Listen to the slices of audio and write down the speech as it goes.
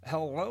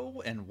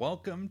Hello and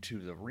welcome to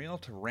the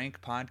Reel2Rank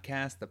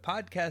podcast, the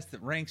podcast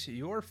that ranks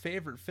your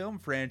favorite film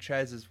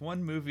franchises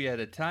one movie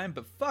at a time,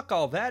 but fuck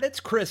all that, it's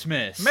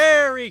Christmas!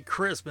 Merry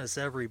Christmas,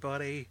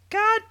 everybody!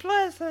 God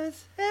bless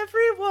us,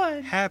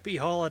 everyone! Happy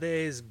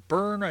holidays,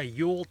 burn a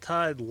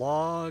Yuletide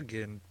log,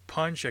 and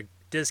punch a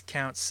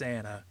discount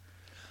Santa.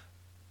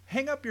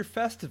 Hang up your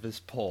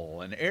Festivus pole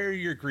and air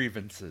your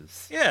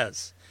grievances.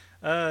 Yes.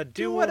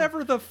 Do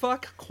whatever the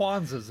fuck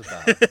Kwanzaa's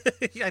about.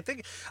 I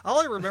think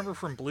all I remember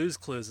from Blue's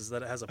Clues is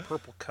that it has a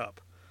purple cup.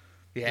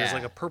 Yeah. There's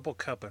like a purple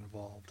cup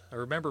involved. I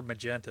remember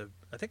magenta.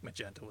 I think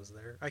magenta was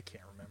there. I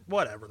can't remember.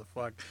 Whatever the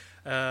fuck.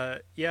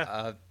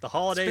 The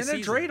holiday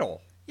season. Spin a dreidel.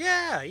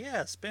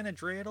 Yeah. Spin a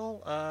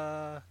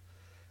dreidel.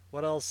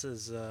 What else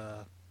is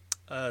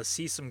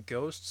see some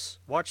ghosts.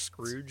 Watch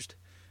Scrooged.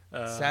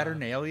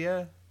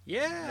 Saturnalia.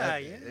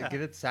 Yeah.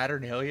 Get it,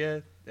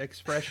 Saturnalia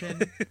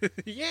expression.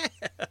 Yeah.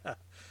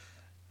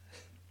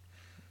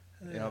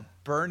 You know,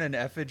 burn an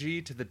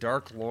effigy to the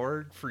Dark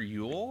Lord for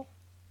Yule.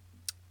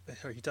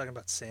 Are you talking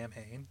about Sam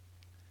Hain?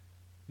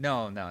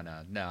 No.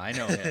 I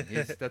know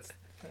him.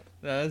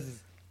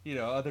 That's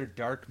other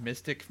dark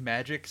mystic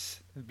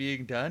magics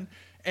being done.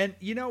 And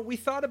we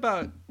thought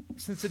about,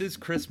 since it is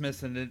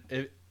Christmas, and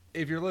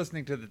if you're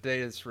listening to the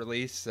day of this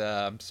release,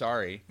 I'm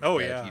sorry. Oh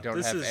yeah, you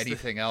don't have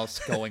anything else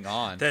going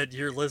on. That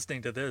you're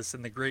listening to this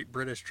in the Great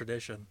British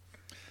tradition.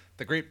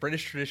 The Great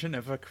British tradition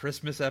of a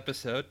Christmas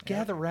episode. Yeah.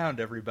 Gather round,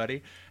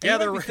 everybody.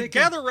 Gather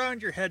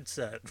around your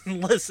headset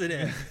and listen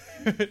in.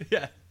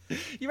 Yeah.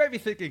 You might be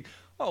thinking,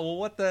 oh,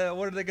 well,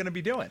 what are they going to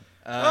be doing?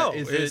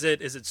 Is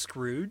it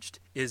Scrooged?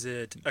 Is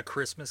it A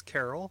Christmas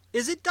Carol?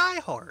 Is it Die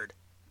Hard?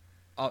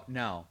 Oh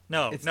no,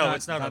 it's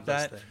not one of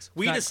those things.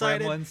 We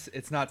decided Gremlins,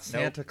 it's not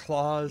Santa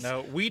Claus.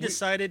 No, we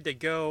decided to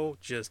go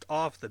just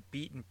off the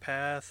beaten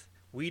path.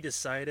 We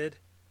decided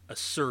a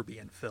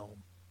Serbian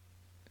film.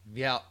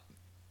 Yeah.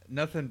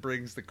 Nothing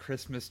brings the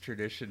Christmas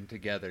tradition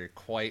together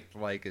quite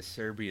like a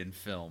Serbian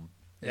film.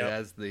 Yep. It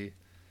has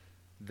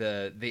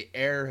the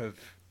air of.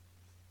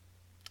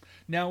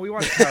 No, we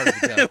watched Tower of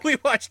the Duck. We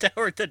watched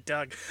Tower of the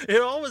Duck.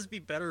 It'd always be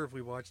better if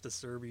we watched a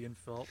Serbian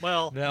film.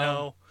 Well,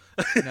 no.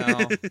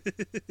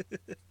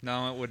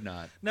 No, it would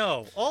not.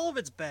 No, all of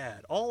it's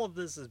bad. All of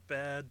this is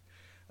bad.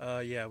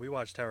 Yeah, we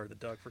watched Tower of the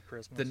Duck for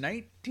Christmas. The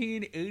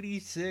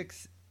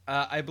 1986,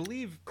 I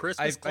believe,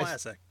 Christmas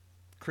classic.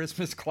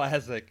 Christmas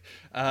classic.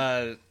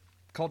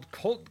 Called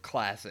Cult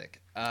Classic,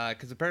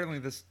 because apparently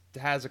this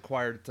has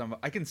acquired some.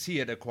 I can see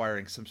it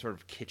acquiring some sort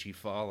of kitschy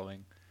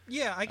following.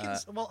 Yeah, I can.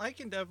 I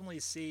can definitely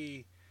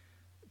see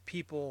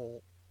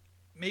people,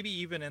 maybe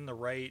even in the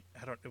right.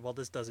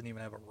 This doesn't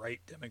even have a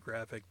right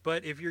demographic.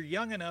 But if you're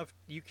young enough,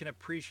 you can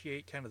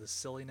appreciate kind of the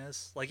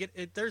silliness. Like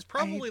there's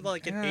probably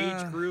an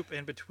age group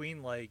in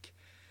between like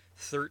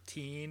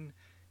 13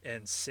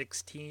 and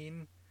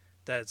 16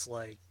 that's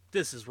like,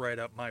 this is right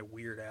up my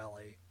weird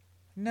alley.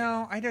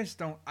 No, I just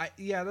don't.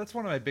 That's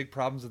one of my big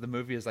problems with the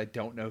movie is I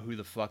don't know who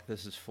the fuck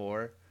this is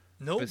for.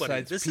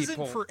 Nobody. This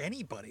isn't for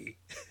anybody.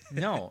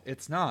 No,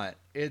 it's not.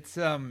 It's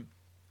it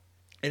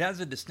has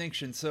a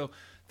distinction. So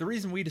the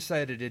reason we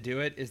decided to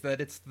do it is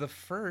that it's the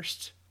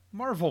first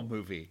Marvel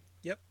movie.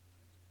 Yep.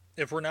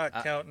 If we're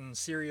not counting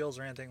serials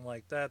or anything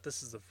like that,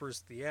 this is the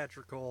first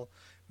theatrical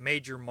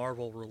major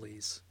Marvel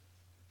release.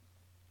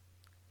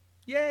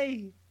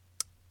 Yay!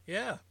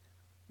 Yeah.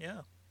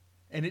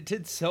 And it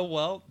did so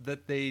well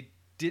that they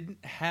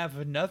didn't have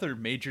another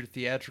major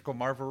theatrical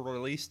Marvel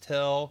release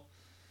till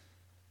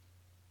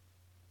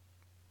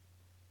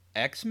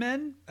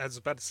X-Men? I was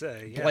about to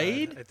say, yeah.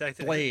 Blade?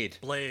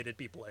 Blade, it'd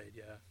be Blade,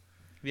 yeah.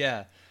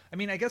 Yeah. I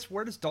mean, I guess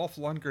where does Dolph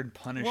Lundgren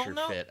Punisher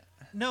fit?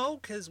 No,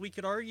 because we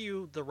could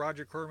argue the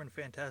Roger Corman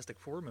Fantastic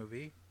Four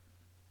movie.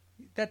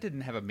 That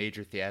didn't have a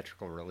major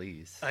theatrical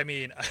release. I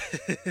mean,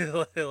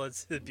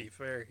 let's be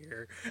fair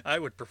here. I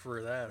would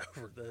prefer that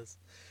over this.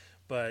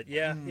 But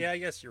yeah, I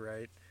guess you're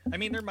right. I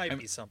mean, there might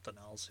be something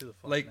else. Who the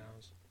fuck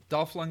knows?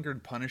 Dolph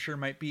Lundgren Punisher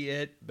might be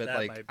it, but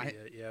that might be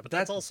it. Yeah, but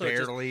that's also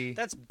barely.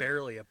 That's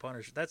barely a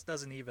Punisher. That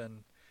doesn't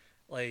even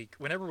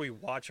whenever we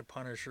watch a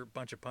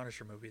bunch of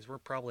Punisher movies, we're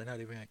probably not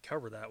even going to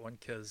cover that one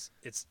because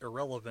it's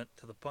irrelevant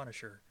to the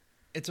Punisher.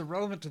 It's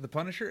irrelevant to the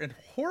Punisher and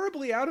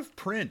horribly out of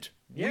print.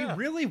 Yeah.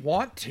 We really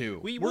want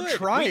to. We're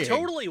trying. We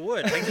totally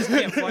would. I just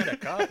can't find a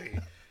copy.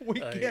 We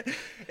can't,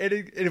 and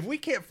if we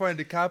can't find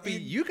a copy,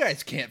 you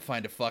guys can't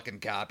find a fucking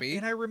copy.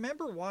 And I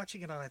remember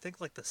watching it on, I think,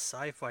 like the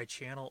Sci-Fi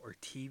Channel or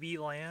TV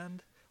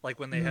Land, like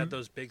when they had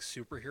those big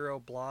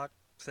superhero block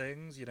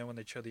things, when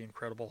they showed the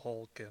Incredible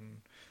Hulk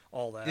and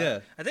all that. Yeah.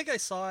 I think I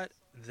saw it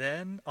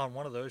then on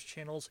one of those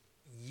channels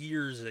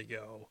years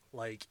ago,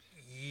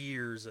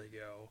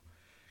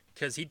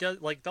 because he does,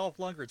 like Dolph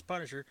Lundgren's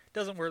Punisher,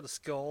 doesn't wear the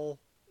skull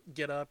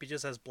get up. He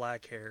just has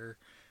black hair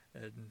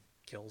and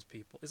kills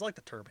people. He's like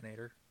the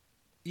Terminator.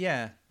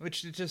 Yeah,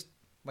 which is just,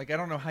 I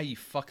don't know how you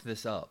fuck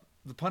this up.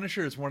 The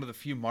Punisher is one of the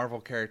few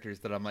Marvel characters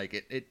that I'm like,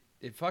 it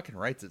fucking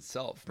writes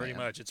itself, Pretty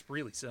much. It's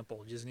really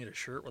simple. You just need a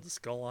shirt with a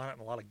skull on it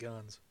and a lot of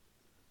guns.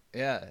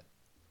 Yeah.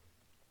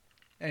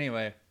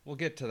 Anyway, we'll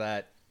get to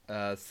that.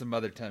 some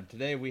other time.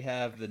 Today we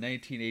have the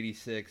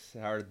 1986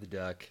 Howard the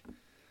Duck,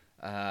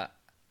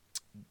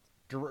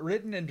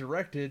 written and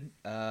directed.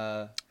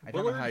 I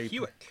don't know how you.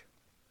 Hewick.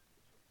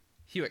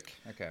 Hewick.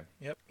 Okay.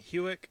 Yep,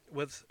 Hewick.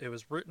 It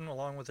was written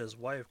along with his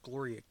wife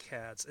Gloria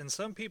Katz, and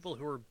some people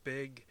who are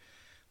big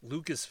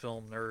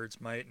Lucasfilm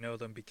nerds might know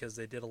them because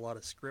they did a lot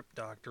of script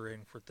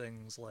doctoring for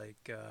things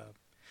like.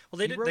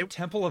 They wrote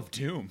Temple of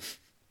Doom.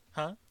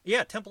 Huh?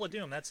 Yeah, Temple of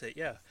Doom. That's it.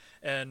 Yeah,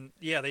 and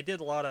yeah, they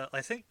did a lot of.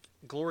 I think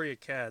Gloria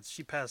Katz.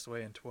 She passed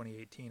away in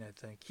 2018. I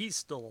think he's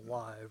still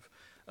alive.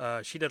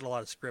 She did a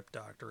lot of script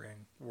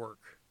doctoring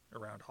work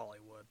around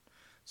Hollywood,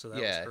 so that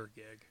was her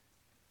gig.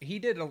 He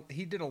did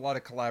a lot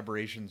of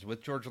collaborations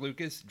with George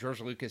Lucas.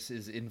 George Lucas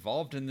is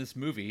involved in this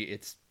movie.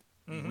 It's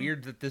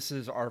weird that this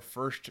is our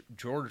first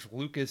George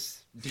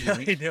Lucas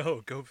joint. I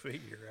know, go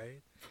figure,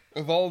 right?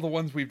 Of all the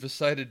ones we've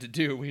decided to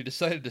do, we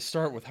decided to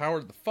start with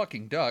Howard the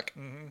fucking Duck.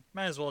 Mm-hmm.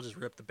 Might as well just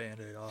rip the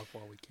Band-Aid off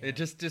while we can. It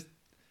just,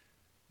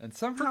 and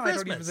somehow I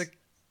don't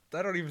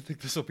even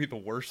think this will be the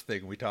worst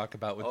thing we talk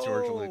about with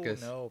George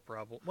Lucas. No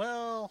problem.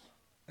 Well,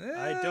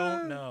 I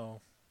don't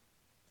know.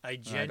 I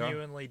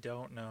genuinely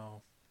don't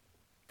know.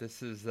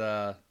 This is,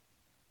 yeah,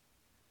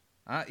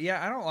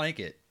 I don't like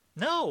it.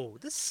 No,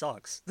 this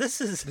sucks.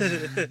 This is,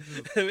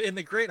 in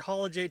the great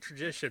holiday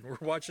tradition, we're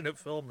watching a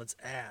film that's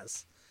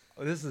ass.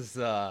 This is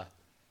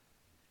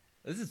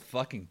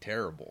fucking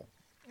terrible.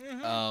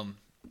 Mm-hmm.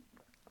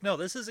 No,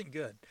 this isn't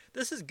good.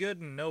 This is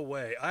good in no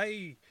way.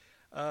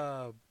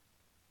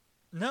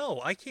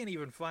 No, I can't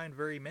even find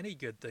very many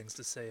good things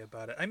to say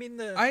about it. I mean,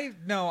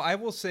 I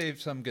will say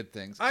some good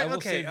things. I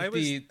will say that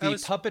the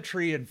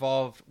puppetry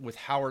involved with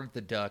Howard the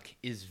Duck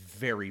is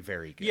very,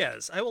 very good.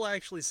 Yes, I will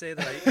actually say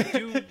that I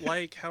do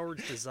like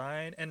Howard's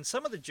design, and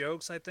some of the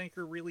jokes I think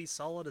are really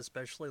solid,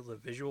 especially the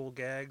visual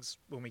gags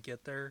when we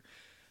get there.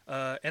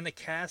 And the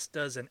cast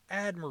does an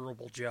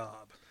admirable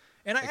job.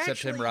 Except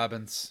Tim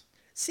Robbins.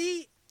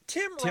 See,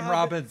 Tim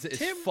Robbins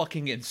is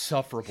fucking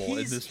insufferable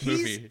in this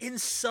movie. He's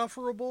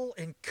insufferable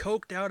and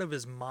coked out of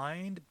his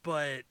mind,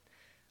 but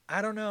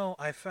I don't know.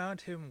 I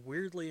found him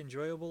weirdly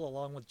enjoyable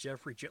along with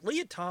Jeffrey.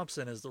 Leah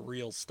Thompson is the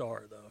real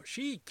star, though.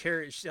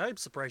 I'm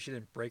surprised she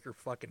didn't break her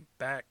fucking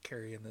back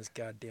carrying this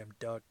goddamn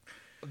duck.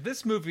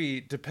 This movie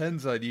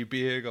depends on you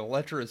being a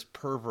lecherous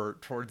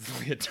pervert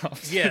towards Leah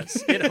Thompson.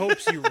 Yes, it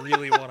hopes you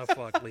really want to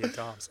fuck Leah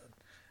Thompson.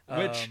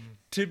 Which,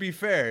 to be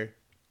fair,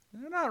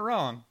 they're not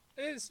wrong.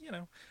 It's, it's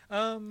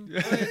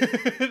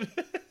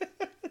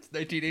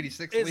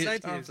 1986 Leah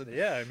Thompson.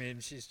 Yeah, I mean,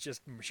 she was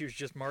just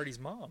Marty's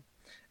mom.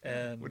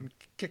 And wouldn't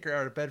kick her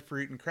out of bed for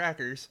eating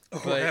crackers.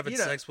 Or having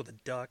sex with a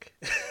duck.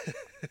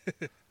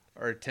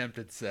 Or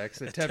attempted sex.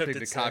 Attempting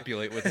to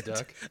copulate with a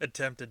duck.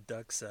 Attempted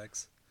duck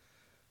sex.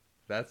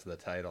 That's the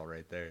title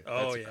right there.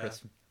 Oh,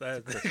 that's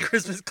That's a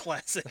Christmas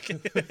classic.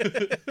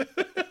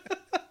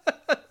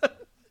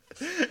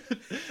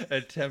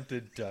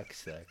 Attempted duck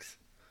sex.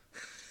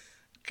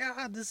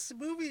 God, this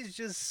movie is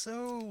just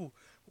so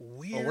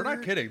weird. Oh, we're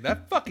not kidding.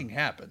 That fucking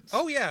happens.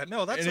 Oh, yeah.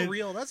 No, that's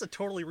a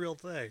totally real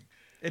thing.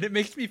 And it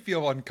makes me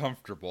feel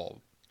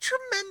uncomfortable.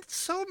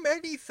 So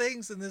many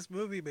things in this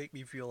movie make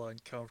me feel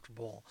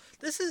uncomfortable.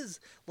 This is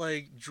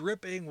like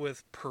dripping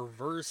with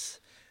perverse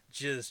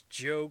just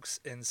jokes,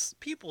 and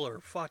people are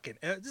fucking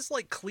just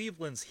like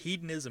Cleveland's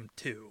Hedonism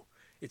 2.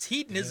 It's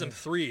Hedonism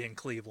 3 in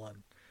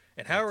Cleveland,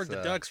 and Howard the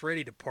Duck's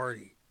ready to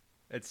party.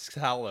 It's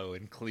Sallow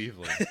in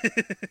Cleveland.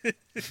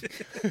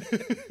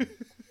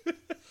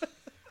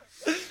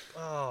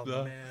 Oh,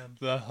 man.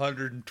 The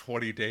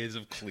 120 Days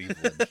of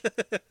Cleveland.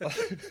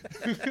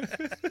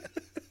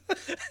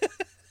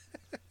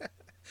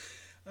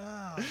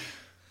 Oh,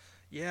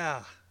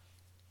 yeah.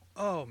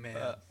 Oh,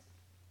 man.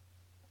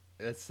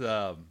 It's,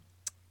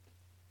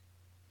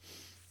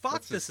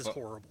 fuck, this is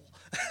horrible.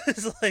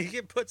 It's like,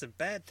 it puts a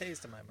bad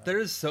taste in my mouth.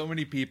 There's so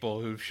many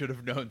people who should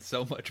have known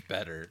so much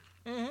better.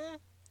 Mm-hmm.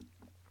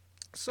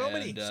 So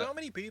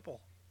many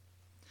people.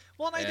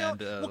 Well, and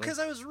because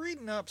I was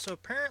reading up, so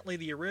apparently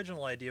the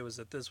original idea was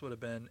that this would have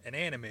been an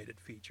animated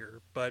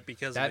feature, but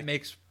because that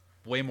makes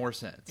way more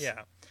sense.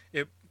 Yeah,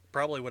 it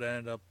probably would have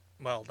ended up,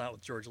 well, not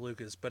with George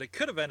Lucas, but it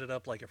could have ended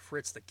up like a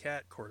Fritz the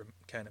Cat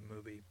kind of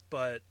movie.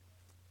 But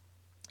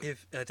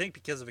I think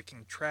because of a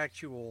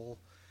contractual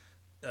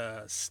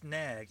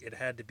snag, it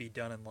had to be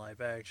done in live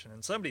action,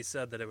 and somebody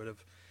said that it would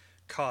have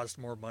cost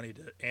more money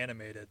to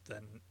animate it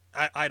than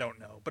I don't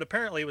know, but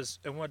apparently it was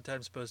at one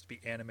time supposed to be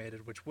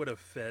animated, which would have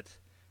fit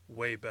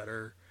way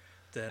better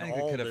than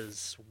all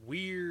this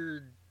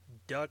weird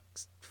duck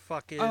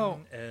fucking.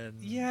 And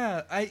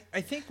yeah,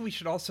 I think we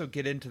should also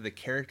get into the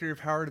character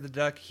of Howard the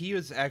Duck. He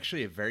was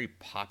actually a very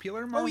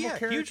popular Marvel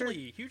character.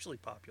 Hugely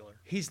popular.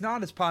 He's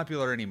not as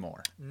popular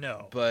anymore.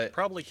 No, but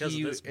probably because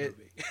of this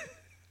movie.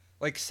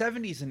 Like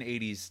 70s and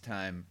 80s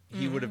time,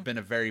 he would have been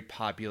a very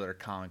popular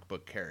comic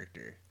book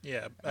character.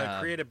 Yeah,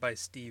 created by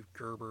Steve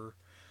Gerber.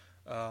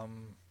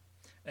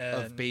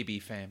 Of baby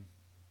fame.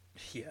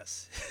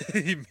 Yes.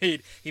 he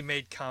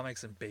made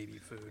comics and baby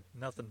food.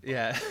 Nothing but.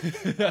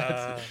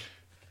 Yeah.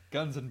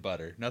 Guns and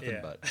butter.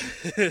 Nothing but.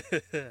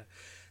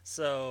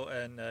 So,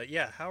 and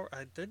yeah, how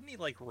didn't he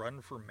like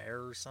run for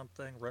mayor or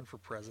something? Run for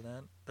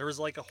president? There was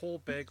like a whole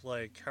big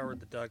like Howard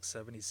the Duck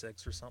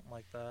 76 or something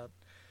like that,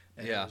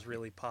 and it Yeah, was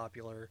really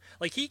popular.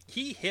 Like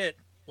he hit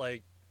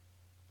like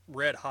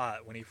red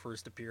hot when he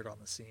first appeared on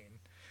the scene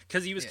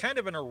because he was yeah, kind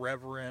of an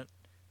irreverent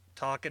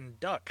talking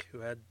duck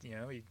who had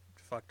he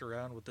fucked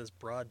around with this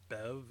broad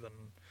Bev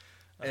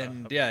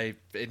and yeah,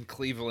 in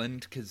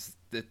Cleveland, because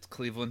it's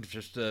Cleveland,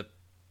 just a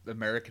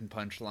American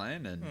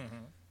punchline, and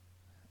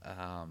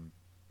mm-hmm. um,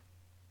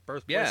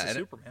 Birthplace yeah, of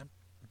Superman.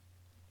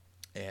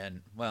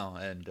 and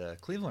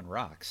Cleveland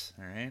rocks.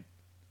 All right,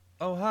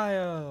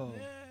 Ohio.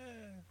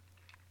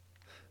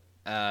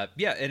 Yeah.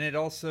 Yeah, and it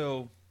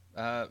also,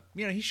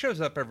 he shows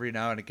up every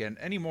now and again.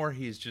 Anymore,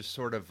 he's just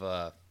sort of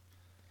A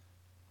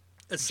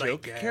sight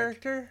joke gag.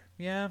 character.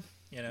 Yeah,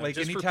 like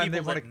just anytime for they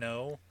people want that to,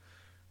 know.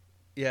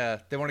 yeah,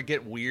 they want to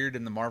get weird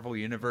in the Marvel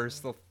universe,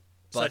 they'll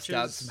bust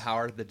out some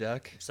Howard the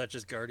Duck. Such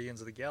as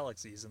Guardians of the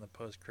Galaxies in the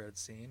post-credit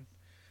scene,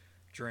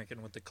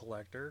 drinking with the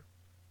Collector.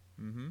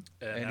 Mm-hmm.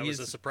 And that was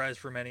a surprise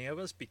for many of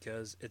us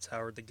because it's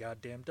Howard the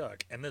goddamn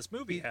Duck. And this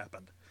movie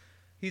happened.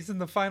 He's in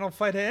the final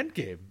fight of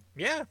Endgame.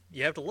 Yeah,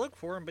 you have to look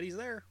for him, but he's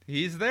there.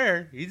 He's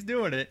there. He's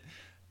doing it.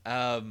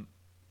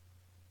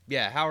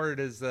 Yeah, Howard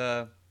is.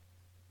 Well,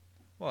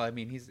 I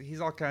mean,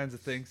 he's all kinds of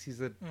things. He's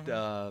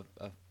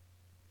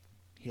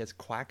he has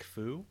quack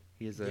foo.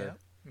 He's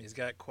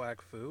got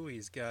quack foo.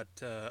 He's got.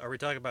 Are we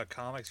talking about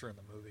comics or in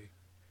the movie?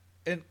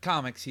 In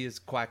comics, he is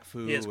quack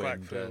foo. He is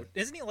quack foo.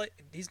 Isn't he like?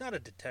 He's not a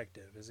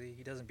detective, is he?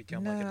 He doesn't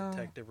become like a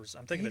detective or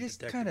something. I'm thinking of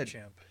Detective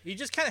Chimp. He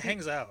just kind of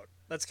hangs out.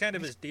 That's kind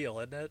of his deal,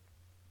 isn't it?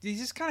 He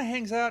just kind of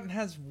hangs out and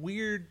has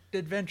weird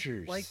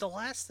adventures. Like the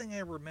last thing I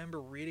remember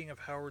reading of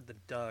Howard the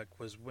Duck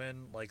was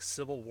when like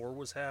Civil War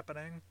was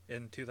happening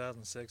in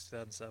 2006,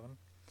 2007.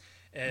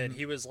 And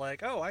he was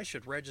like, "Oh, I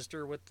should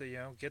register with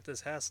the, get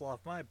this hassle off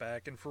my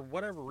back." And for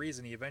whatever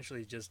reason, he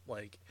eventually just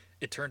like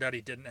it turned out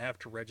he didn't have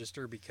to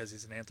register because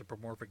he's an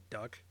anthropomorphic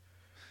duck.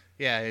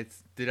 Yeah, it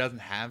doesn't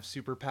have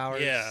superpowers.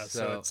 Yeah,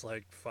 so it's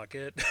like fuck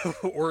it,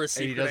 or a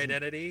secret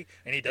identity,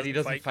 and he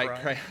doesn't fight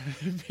crime.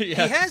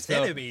 Yeah, he has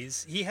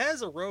enemies. He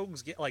has a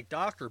rogues like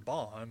Dr.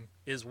 Bond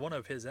is one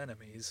of his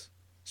enemies,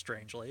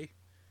 strangely,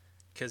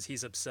 because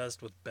he's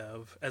obsessed with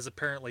Bev, as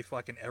apparently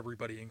fucking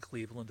everybody in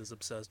Cleveland is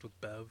obsessed with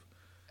Bev.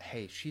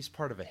 Hey, she's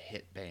part of a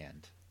hit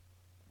band.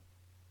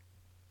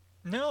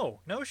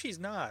 No, she's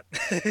not.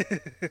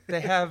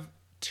 They have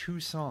 2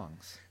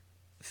 songs.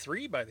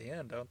 3 by the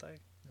end, don't they?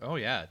 Oh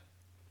yeah.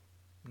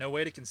 No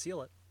way to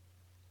conceal it.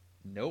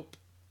 Nope.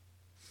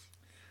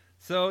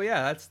 So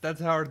yeah, that's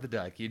Howard the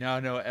Duck. You now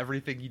know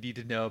everything you need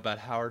to know about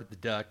Howard the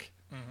Duck.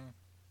 Mm-hmm.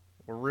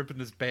 We're ripping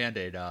this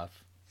Band-Aid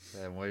off,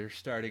 and we're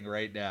starting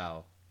right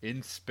now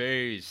in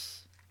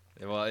space.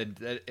 Well,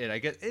 and I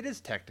guess it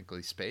is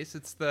technically space.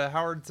 It's the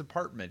Howard's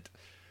apartment.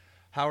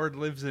 Howard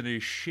lives in a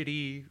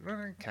shitty,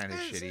 kind of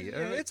shitty.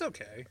 Yeah, it's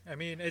okay. I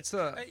mean, it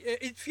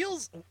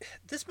feels.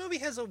 This movie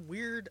has a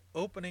weird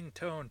opening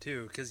tone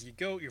too, because you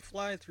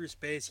fly through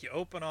space, you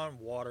open on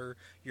water,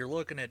 you're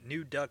looking at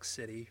New Duck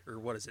City, or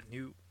what is it,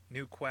 New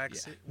Quack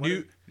City?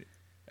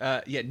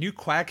 New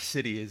Quack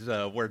City is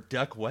where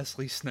Duck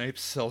Wesley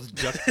Snipes sells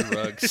duck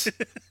drugs.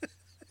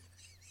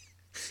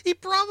 He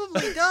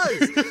probably does.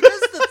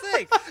 That's the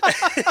thing.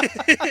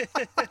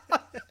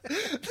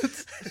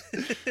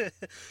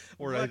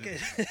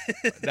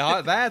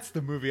 Now that's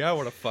the movie I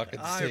want to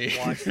fucking see.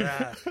 I'd watch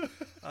that.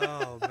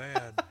 Oh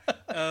man.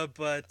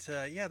 But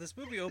yeah, this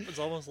movie opens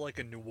almost like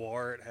a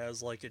noir. It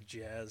has like a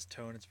jazz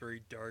tone. It's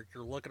very dark.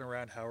 You're looking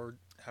around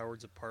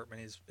Howard's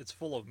apartment. It's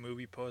full of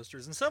movie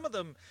posters, and some of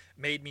them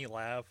made me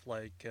laugh,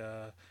 like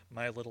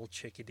My Little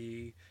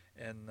Chickadee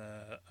and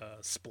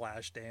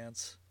Splash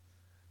Dance.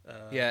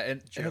 Yeah,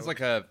 and it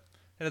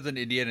has an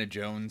Indiana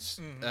Jones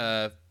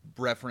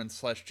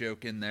reference /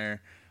 joke in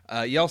there.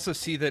 You also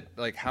see that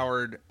like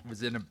Howard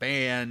was in a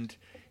band.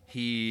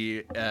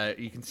 You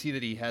can see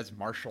that he has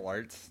martial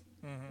arts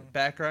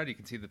background. You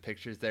can see the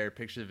pictures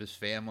of his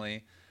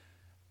family,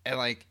 and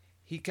like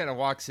he kind of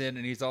walks in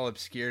and he's all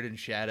obscured in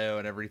shadow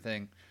and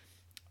everything.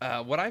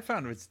 What I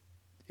found was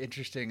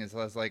interesting is I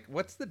was like,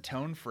 what's the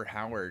tone for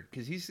Howard?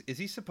 Because is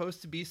he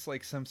supposed to be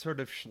like some sort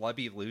of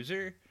schlubby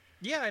loser?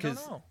 Yeah, I don't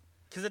know.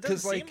 Because it doesn't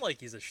seem like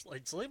he's it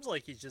seems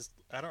like he's just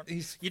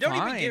you don't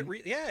even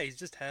get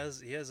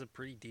he has a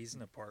pretty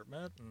decent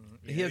apartment, and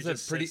he has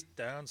sits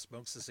down,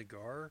 smokes a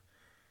cigar.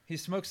 He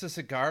smokes a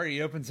cigar.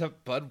 He opens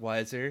up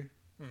Budweiser.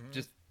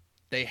 Just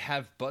they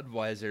have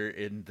Budweiser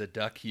in the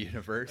Duck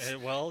universe.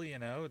 Well,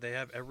 they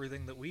have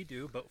everything that we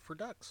do, but for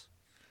ducks.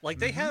 Like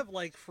they have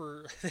they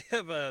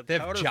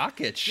have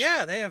jock itch.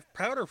 Yeah, they have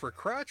powder for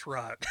crotch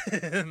rot.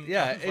 And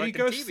he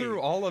goes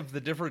through all of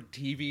the different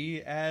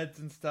TV ads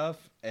and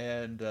stuff,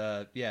 and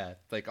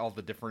like all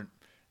the different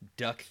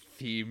duck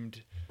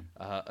themed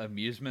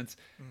amusements.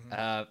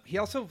 He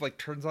also like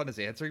turns on his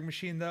answering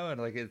machine though, and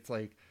like it's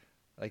like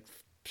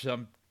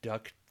some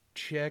duck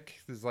chick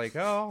is like,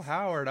 "Oh,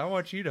 Howard, I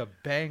want you to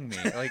bang me,"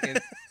 like,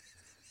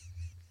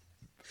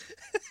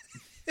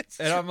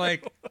 and I'm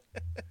like.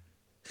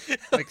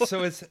 Like,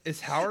 so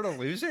is Howard a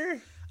loser?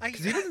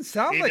 Because he doesn't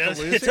sound He like does,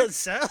 a loser. It does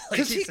sound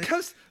like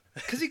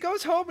Because he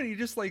goes home and he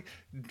just like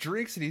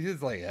drinks and he's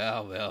just like,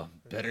 oh well,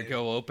 better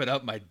go open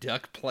up my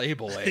Duck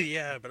Playboy.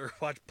 Yeah, better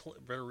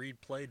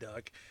read Play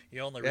Duck. He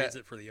only reads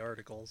it for the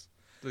articles.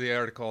 The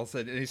article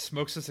said, and he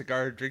smokes a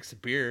cigar, drinks a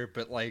beer,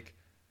 but like,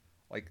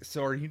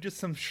 so are you just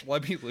some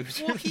schlubby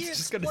loser? Well, he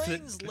just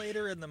explains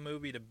later in the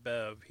movie to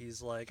Bev.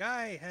 He's like,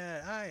 I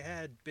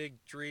had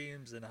big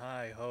dreams and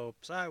high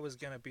hopes. I was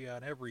gonna be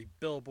on every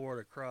billboard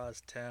across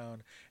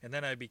town, and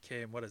then I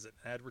became, what is it,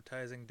 an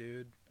advertising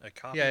dude, a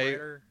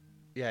copywriter?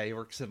 Yeah, he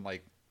works in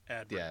like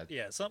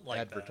something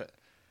like that.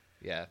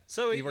 Yeah,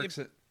 so he works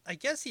at. I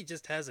guess he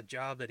just has a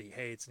job that he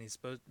hates, and he's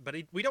supposed, but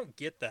we don't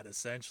get that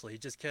essentially. He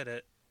just kind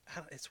of,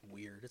 it's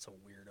weird. It's a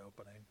weird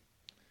opening.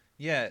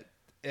 Yeah,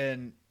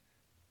 and.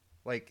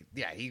 Like,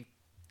 yeah, he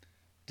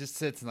just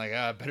sits and like,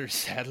 I better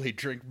sadly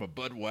drink my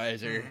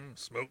Budweiser.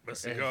 Smoke my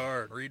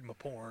cigar and read my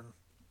porn.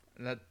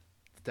 And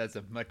that's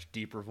a much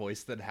deeper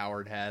voice than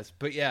Howard has.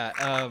 But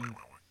yeah,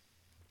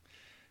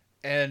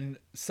 and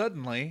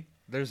suddenly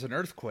there's an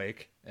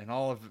earthquake and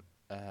all of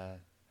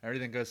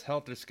everything goes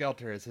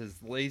helter-skelter as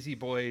his lazy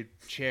boy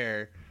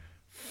chair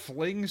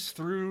flings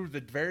through the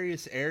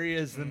various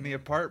areas in the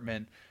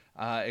apartment.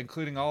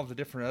 Including all of the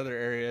different other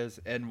areas,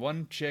 and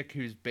one chick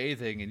who's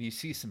bathing, and you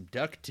see some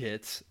duck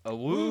tits. A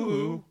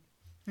woo!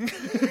 That's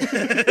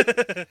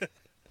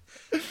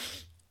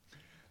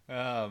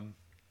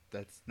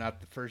not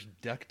the first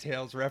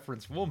DuckTales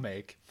reference we'll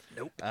make.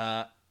 Nope.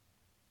 And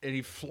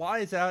he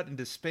flies out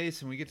into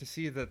space, and we get to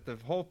see that the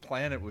whole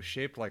planet was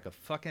shaped like a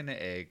fucking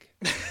egg.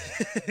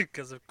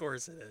 Because of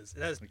course it is.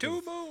 It has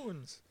 2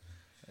 moons.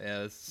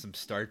 Yeah, this is some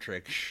Star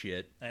Trek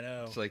shit. I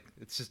know. It's like,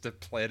 it's just a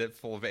planet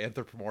full of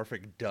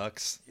anthropomorphic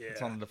ducks. Yeah.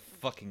 It's on the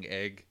fucking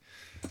egg.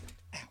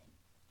 Ow.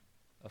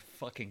 A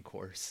fucking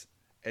course.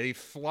 And he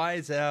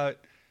flies out.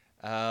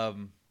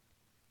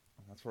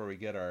 That's where we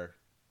get our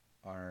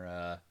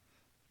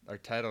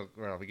title.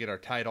 Well, we get our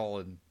title,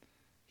 and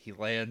he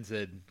lands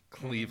in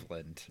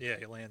Cleveland. Yeah,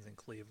 he lands in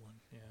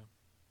Cleveland.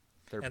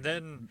 Yeah. And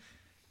then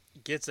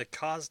gets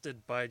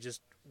accosted by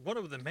just one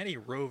of the many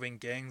roving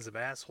gangs of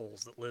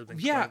assholes that live in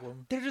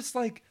Cleveland. They're just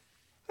like,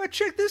 oh,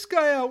 check this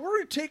guy out. We're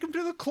going to take him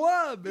to the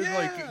club. And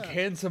like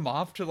hands him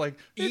off to like,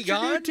 Egon. It's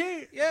your new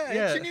date. Yeah,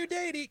 it's your new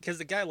date. Because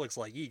the guy looks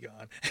like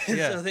Egon.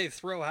 Yeah. So they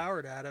throw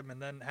Howard at him,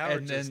 and then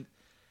Howard And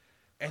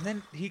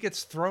then he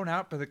gets thrown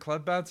out by the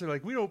club bouncer.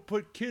 Like, we don't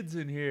put kids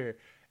in here.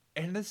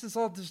 And this is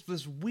all just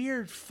this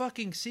weird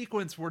fucking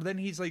sequence where then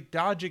he's like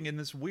dodging in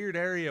this weird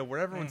area where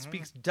everyone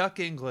speaks duck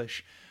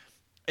English.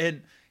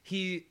 And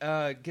he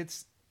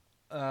gets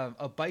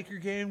a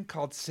biker game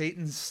called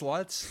Satan's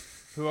Sluts,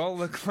 who all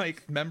look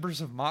like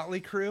members of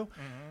Motley Crue,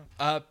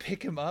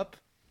 pick him up.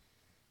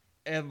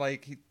 And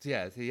like, he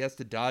has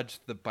to dodge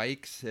the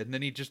bikes, and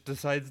then he just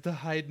decides to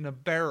hide in a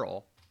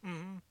barrel.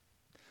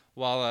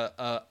 While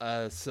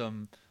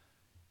some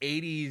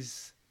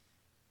 80s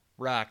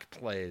rock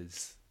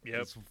plays.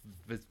 Yep.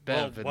 With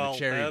Bev and the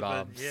Cherry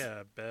Bombs.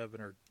 Bev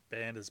and her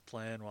band is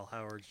playing while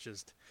Howard's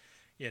just,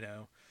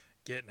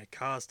 getting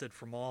accosted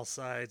from all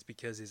sides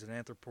because he's an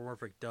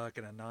anthropomorphic duck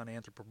in a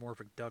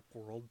non-anthropomorphic duck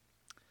world.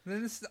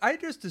 I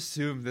just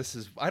assume this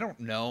is, I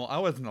don't know, I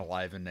wasn't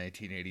alive in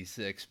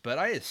 1986, but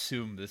I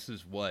assume this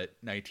is what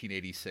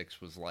 1986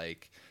 was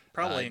like.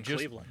 Probably in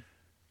Cleveland.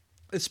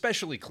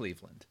 Especially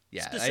Cleveland.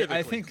 Yeah,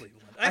 I think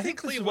Cleveland. I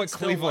think this is what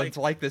Cleveland's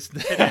like this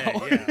now.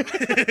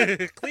 Today,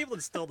 yeah.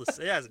 Cleveland's still it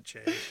hasn't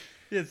changed.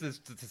 Satan's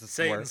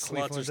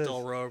Sluts are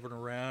still roving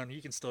around.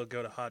 You can still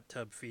go to Hot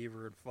Tub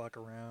Fever and fuck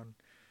around.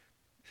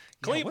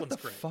 Cleveland's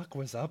what the fuck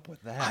was up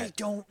with that? I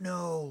don't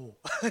know.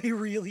 I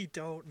really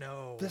don't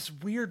know. This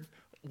weird.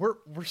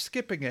 We're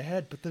skipping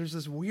ahead, but there's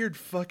this weird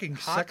fucking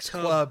sex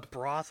tub club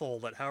brothel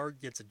that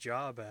Howard gets a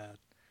job at.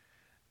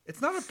 It's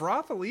not a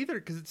brothel either,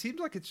 because it seems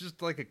like it's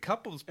just like a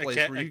couple's place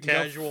where you can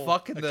casual, go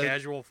fuck in the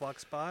casual fuck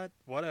spot.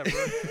 Whatever.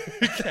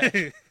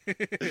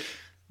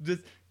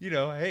 Just,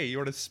 hey, you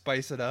want to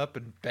spice it up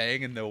and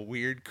bang in the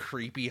weird,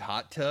 creepy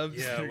hot tubs?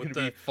 Yeah, with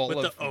the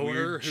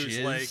owner who's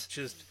jizz. Like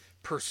just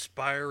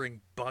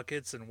perspiring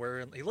buckets and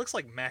he looks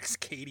like Max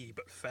Cady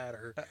but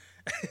fatter.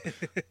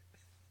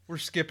 We're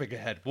skipping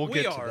ahead. We'll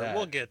get to that.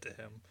 We'll get to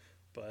him,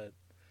 but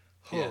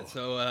yeah.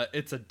 So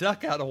it's a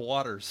duck out of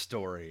water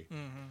story.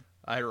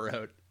 I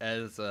wrote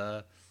as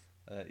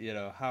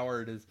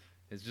Howard is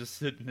just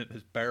sitting in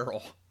his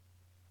barrel,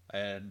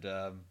 and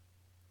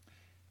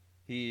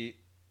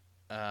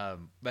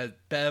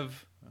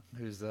Bev,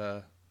 who's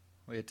Leah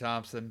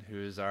Thompson, who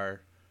is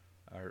our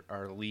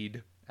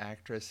lead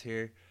actress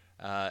here,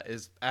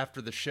 is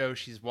after the show.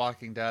 She's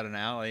walking down an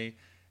alley,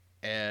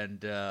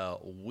 and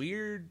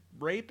weird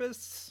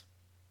rapists.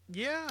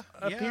 Yeah,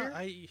 here.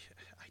 I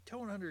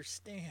don't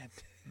understand.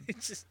 I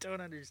just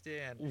don't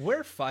understand.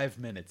 We're 5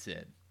 minutes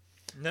in.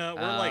 No,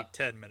 we're like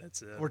 10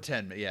 minutes in. We're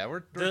 10. Yeah, we're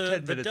 10 minutes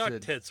in. The duck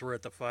tits were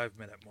at the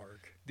 5-minute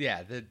mark.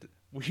 Yeah,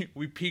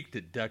 we peaked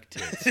at duck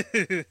tits.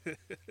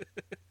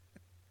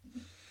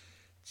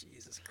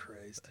 Jesus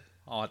Christ!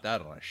 I want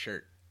that on a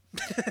shirt.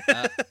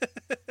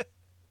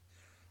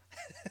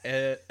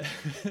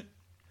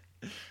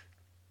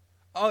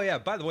 Oh yeah.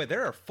 By the way,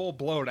 there are full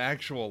blown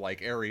actual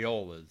like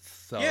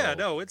areolas. Yeah, So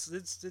no,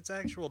 it's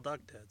actual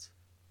duck tits.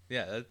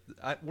 yeah,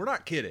 we're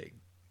not kidding.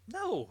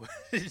 No,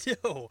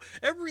 no.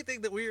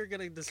 Everything that we are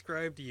going to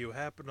describe to you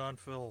happened on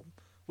film.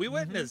 We Hmm.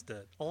 witnessed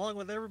it, along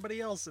with everybody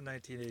else in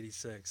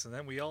 1986, and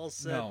then we all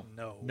said No,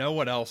 no. no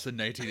one else in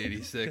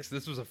 1986.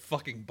 This was a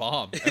fucking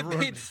bomb. It Everyone,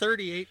 made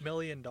 $38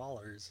 million.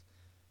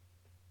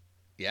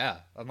 yeah,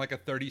 on like a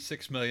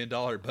 $36 million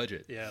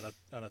budget. Yeah,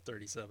 on a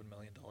 $37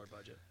 million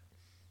budget.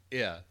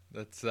 Yeah,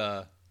 that's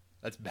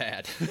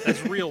bad.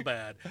 That's real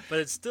bad, but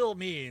it still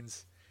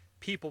means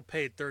people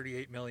paid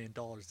 $38 million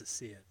to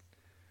see it.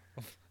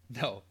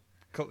 No.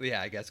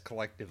 Yeah, I guess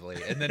collectively.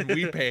 And then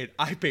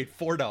I paid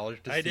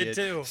 $4 to I see did it.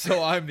 too.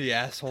 So I'm the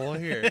asshole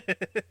here.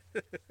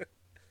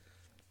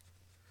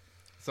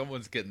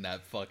 Someone's getting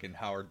that fucking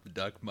Howard the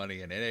Duck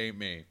money and it ain't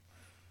me.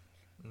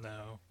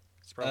 No,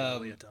 it's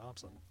probably Leah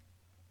Thompson.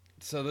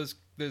 So these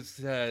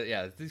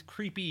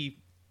creepy,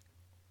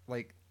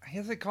 like, I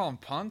guess they call them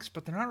punks,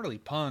 but they're not really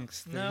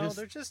punks.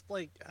 They're just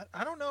like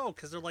I don't know,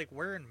 because they're like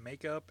wearing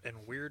makeup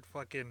and weird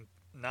fucking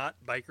not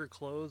biker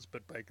clothes,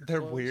 but biker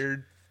they're clothes.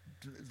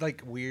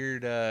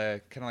 weird,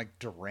 kind of like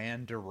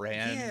Duran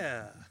Duran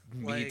Yeah,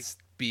 meets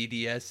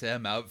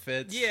BDSM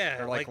outfits. Yeah,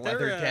 they're like they're,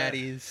 leather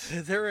daddies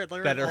they're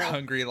that are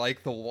hungry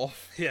like the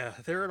wolf. Yeah,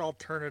 they're an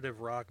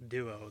alternative rock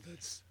duo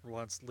that's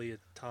wants Leah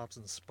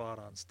Thompson's spot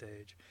on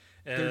stage.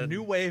 And They're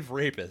new wave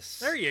rapists.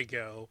 there you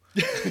go.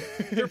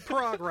 They're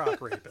prog rock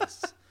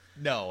rapists.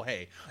 No,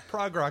 hey,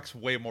 prog rock's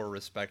way more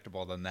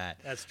respectable than that.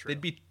 That's true.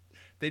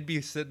 They'd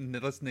be sitting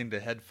and listening to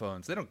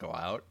headphones. They don't go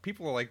out.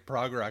 People who like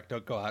prog rock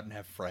don't go out and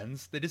have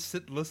friends. They just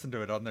sit and listen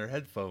to it on their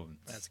headphones.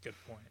 That's a good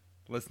point.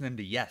 Listening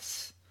to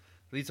Yes.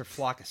 These are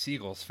Flock of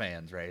Seagulls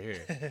fans right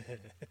here.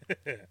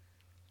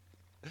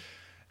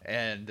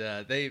 And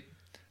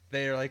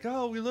they're like,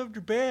 oh, we loved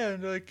your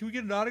band. Like, can we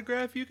get an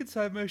autograph? You can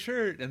sign my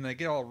shirt. And they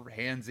get all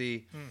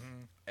handsy.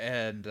 Mm-hmm.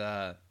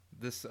 And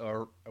this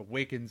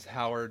awakens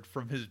Howard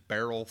from his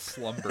barrel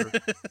slumber.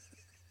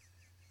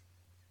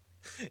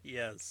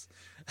 Yes.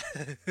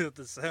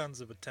 The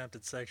sounds of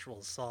attempted sexual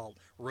assault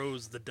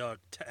rose the duck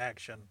to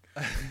action.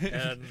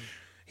 And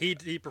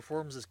he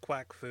performs his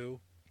quack foo.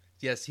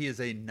 Yes, he is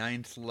a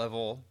 9th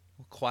level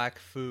quack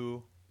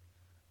foo.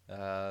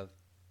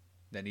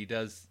 Then he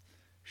does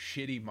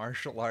shitty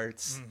martial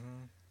arts.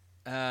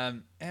 Mm-hmm.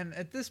 And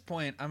at this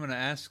point, I'm going to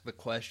ask the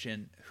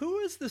question, who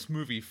is this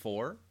movie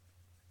for?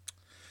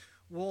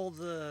 Well,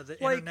 the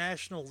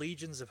International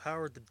Legions of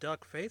Howard the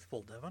Duck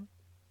faithful, Devin.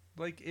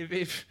 Like,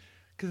 if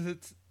because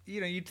it's,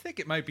 you'd think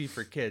it might be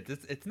for kids.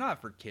 It's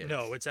not for kids.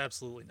 No, it's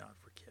absolutely not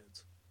for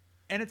kids.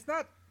 And it's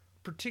not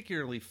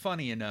particularly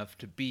funny enough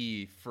to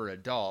be for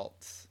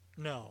adults.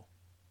 No.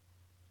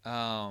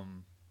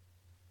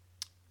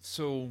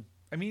 So,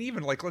 I mean,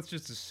 even like, let's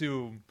just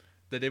assume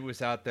that it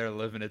was out there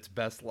living its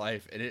best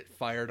life and it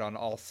fired on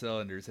all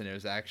cylinders and it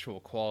was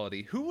actual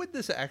quality. Who would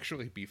this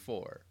actually be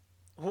for?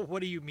 Well,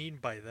 what do you mean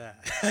by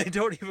that? I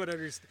don't even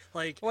understand.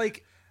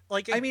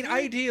 I mean,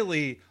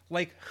 ideally,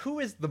 like, who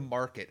is the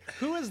market?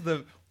 Who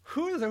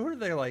are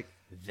they like?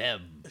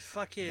 Them.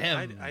 Fucking,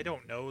 them. I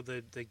don't know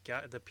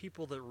the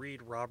people that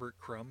read Robert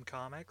Crumb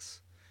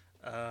comics.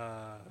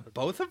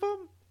 Both of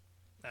them?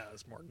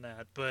 It's more than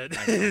that, but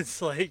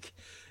it's like,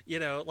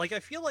 like I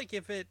feel like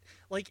if it,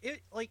 like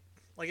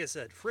I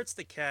said, Fritz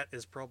the Cat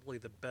is probably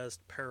the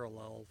best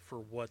parallel for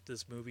what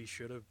this movie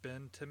should have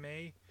been to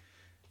me.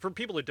 For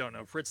people who don't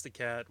know, Fritz the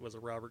Cat was a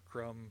Robert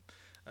Crumb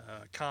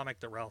comic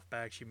that Ralph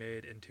Bakshi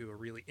made into a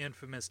really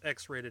infamous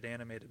X-rated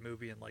animated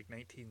movie in like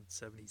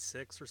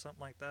 1976 or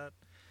something like that.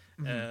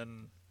 Mm-hmm.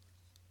 And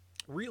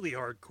really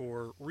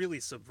hardcore, really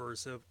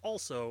subversive,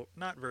 also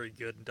not very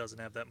good and doesn't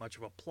have that much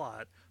of a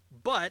plot,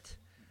 but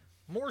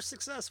more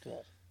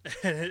successful.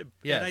 Yes.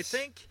 And I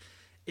think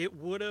it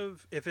would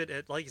have, if it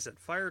had, like you said,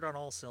 fired on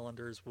all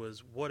cylinders,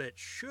 was what it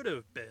should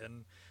have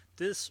been,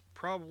 this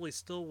probably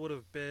still would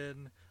have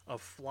been a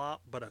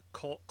flop, but a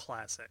cult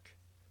classic.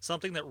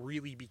 Something that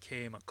really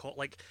became a cult.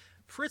 Like,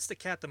 Fritz the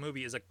Cat the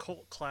movie is a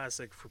cult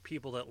classic for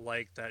people that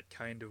like that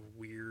kind of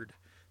weird,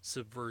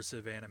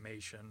 subversive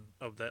animation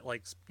of that,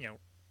 like, you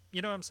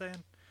know what I'm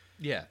saying?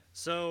 Yeah.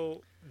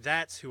 So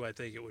that's who I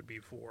think it would be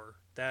for.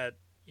 That,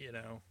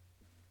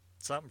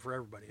 something for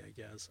everybody, I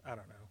guess. I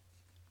don't know.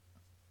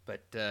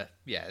 But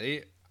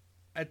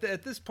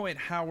at this point,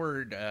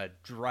 Howard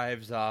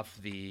drives off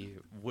the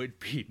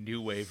would-be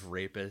new wave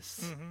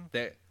rapists.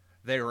 Mm-hmm.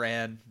 They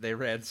ran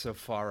so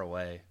far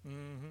away.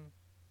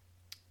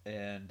 Mm-hmm.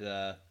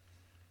 And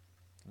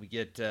we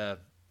get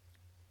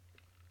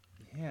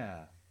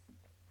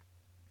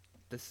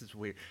this is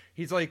weird.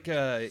 He's like,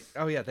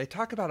 oh yeah, they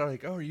talk about it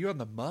like, oh, are you on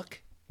the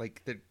muck?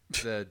 Like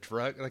the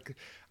drug. Like,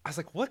 I was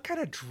like, what kind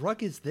of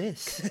drug is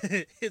this?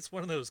 It's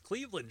one of those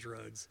Cleveland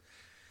drugs.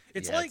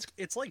 It's like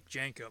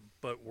Jankum,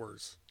 but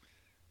worse.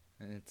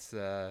 It's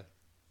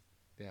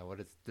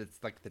it's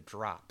like the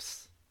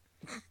drops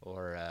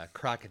or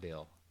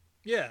crocodile.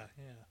 Yeah,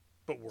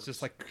 but worse.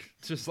 Just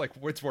like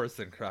what's worse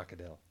than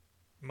crocodile?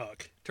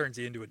 Muck turns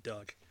you into a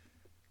duck.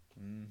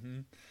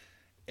 Mm-hmm.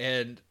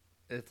 And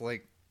it's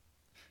like,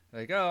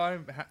 Like,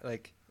 oh,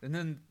 and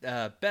then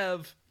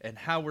Bev and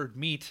Howard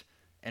meet,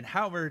 and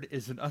Howard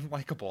is an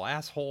unlikable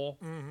asshole.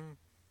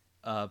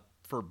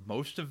 For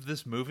most of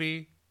this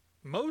movie.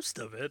 Most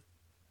of it.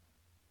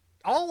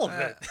 All of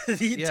it.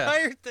 The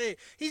entire thing.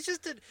 He's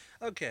just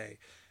okay.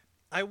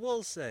 I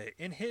will say,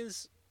 in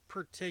his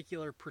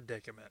particular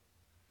predicament,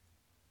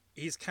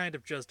 he's kind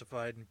of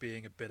justified in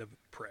being a bit of a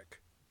prick.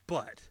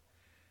 But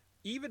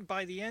even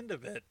by the end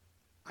of it,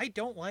 I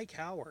don't like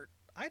Howard.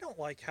 I don't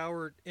like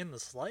Howard in the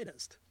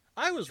slightest.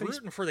 I was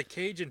rooting for the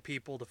Cajun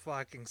people to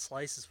fucking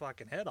slice his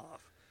fucking head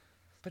off.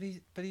 But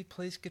he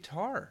plays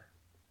guitar.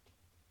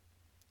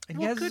 And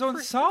he has his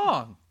own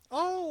song.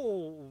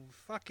 Oh,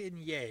 fucking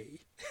yay.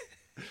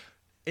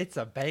 It's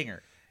a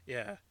banger.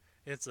 Yeah,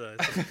 it's a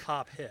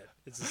pop hit.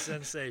 It's a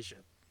sensation.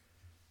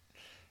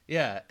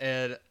 Yeah,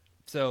 and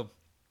so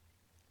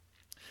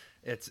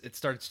it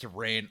starts to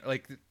rain.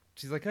 Like,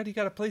 she's like, oh, do you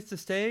got a place to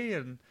stay?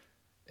 And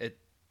it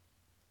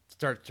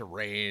starts to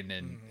rain,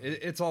 and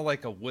it's all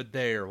like a would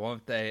they or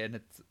won't they? And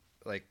it's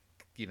like,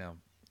 you know,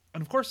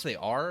 and of course they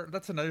are.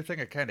 That's another thing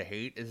I kind of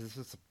hate, is it's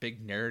just a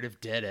big narrative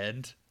dead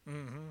end.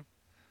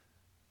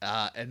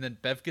 And then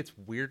Bev gets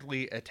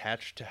weirdly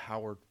attached to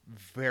Howard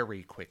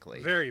very quickly.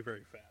 Very,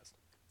 very fast.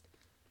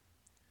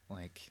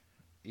 Like,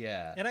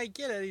 yeah. And I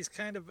get it. He's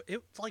kind of...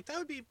 It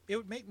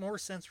would make more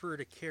sense for her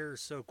to care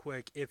so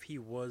quick if he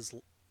was...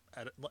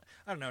 I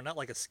don't know, not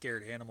like a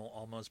scared animal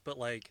almost, but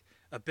like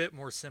a bit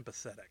more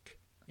sympathetic.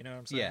 You know what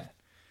I'm saying?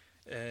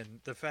 Yeah. And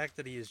the fact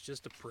that he is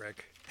just a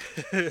prick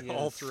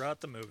all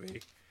throughout the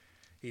movie.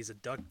 He's a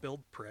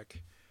duck-billed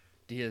prick.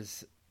 He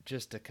is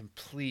just a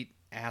complete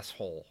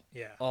asshole.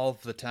 Yeah. All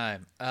the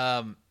time.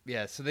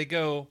 Yeah, so they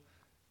go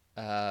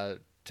to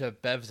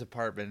Bev's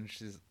apartment, and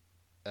she's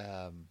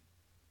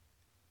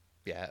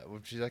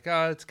she's like,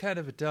 oh, it's kind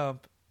of a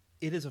dump.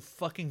 It is a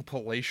fucking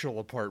palatial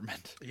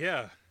apartment.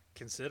 Yeah,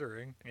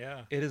 considering.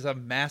 Yeah. It is a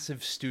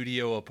massive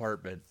studio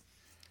apartment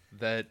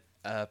that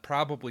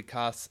probably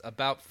costs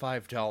about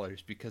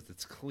 $5 because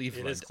it's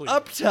Cleveland. It is Cleveland.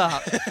 Up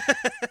top.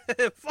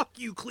 Fuck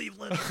you,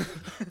 Cleveland.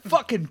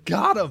 Fucking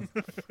got him.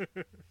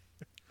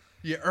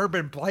 You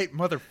urban blight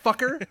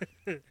motherfucker.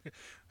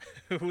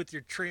 With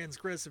your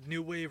transgressive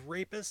new wave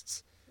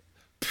rapists.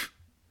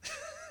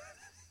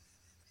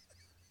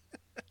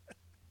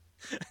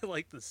 I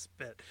like the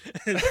spit.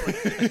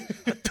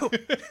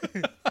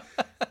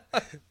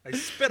 I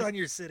spit on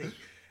your city.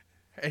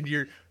 And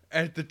you're,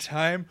 at the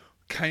time,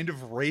 kind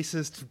of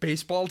racist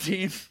baseball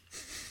team.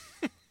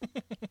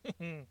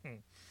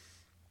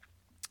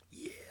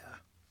 Yeah.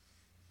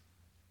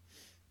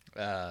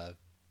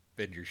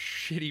 And your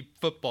shitty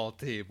football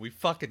team. We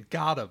fucking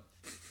got him.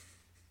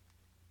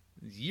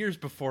 Years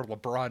before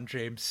LeBron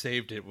James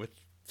saved it with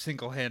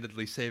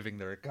single-handedly saving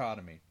their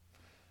economy.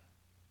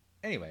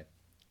 Anyway,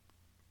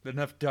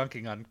 enough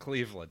dunking on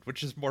Cleveland,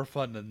 which is more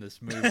fun than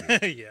this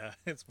movie. Yeah,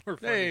 it's more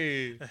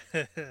funny.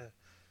 Hey!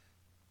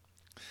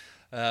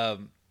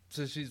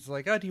 So she's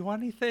like, oh, do you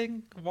want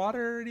anything?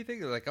 Water or anything?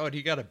 They're like, oh, do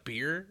you got a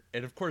beer?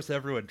 And of course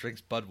everyone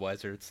drinks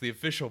Budweiser. It's the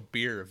official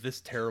beer of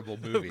this terrible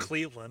movie. Of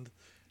Cleveland.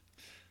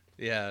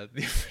 Yeah,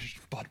 the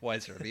official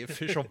Budweiser, the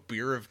official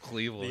beer of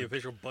Cleveland. The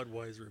official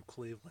Budweiser of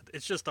Cleveland.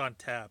 It's just on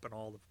tap and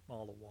all the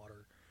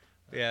water.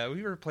 Yeah,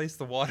 we replaced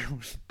the water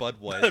with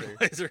Budweiser.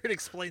 Budweiser, it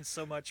explains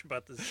so much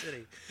about the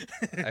city.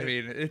 I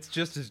mean, it's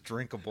just as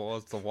drinkable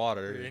as the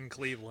water. In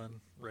Cleveland,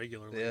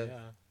 regularly,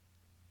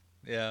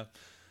 Yeah.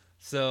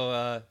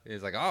 So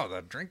he's like, oh,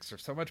 the drinks are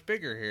so much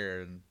bigger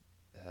here. And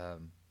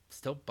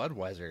still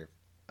Budweiser.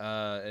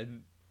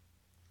 And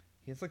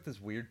he has like this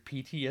weird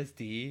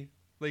PTSD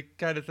like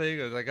kind of thing.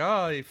 It's like,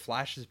 oh, he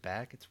flashes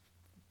back.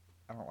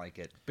 I don't like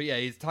it. But yeah,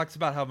 he talks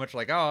about how much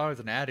like, oh, I was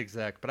an ad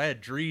exec, but I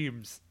had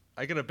dreams.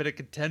 I could have been a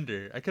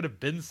contender. I could have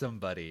been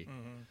somebody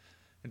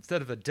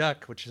instead of a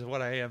duck, which is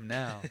what I am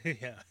now.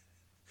 Yeah.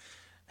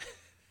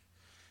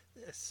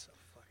 It's so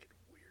fucking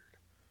weird.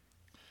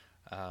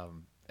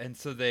 And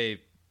so I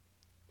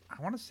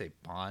want to say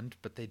bond,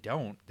 but they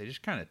don't. They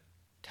just kind of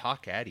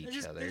talk at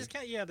each other. They just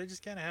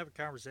kind of have a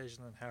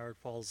conversation, and Howard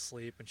falls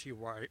asleep, and she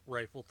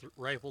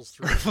rifles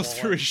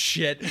through his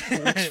shit,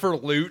 looks for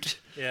loot.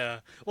 Yeah.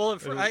 Well,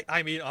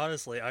 I mean,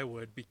 honestly, I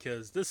would,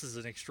 because this is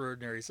an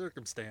extraordinary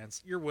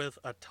circumstance. You're with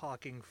a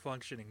talking,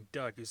 functioning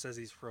duck who says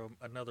he's from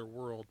another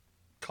world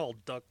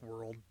called Duck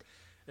World.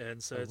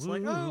 And so it's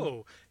like,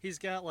 oh, he's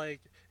got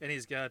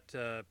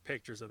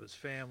pictures of his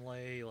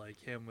family,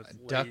 like him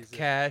with duck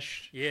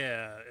cash.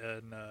 Yeah,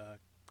 and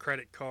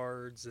credit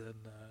cards and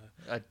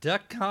a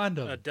duck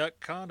condom. A duck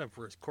condom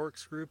for his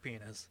corkscrew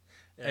penis.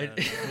 And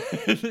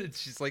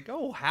she's like,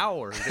 "Oh,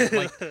 Howard." And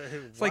like,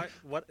 it's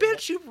what?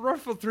 Bitch, you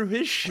ruffled through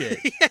his shit.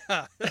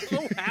 Yeah,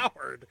 oh,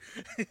 Howard.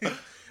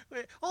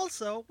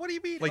 Also, what do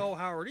you mean, like, oh,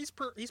 Howard? He's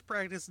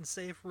practicing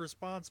safe,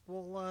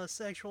 responsible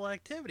sexual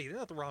activity. There's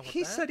nothing wrong with that.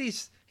 He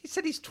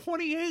said he's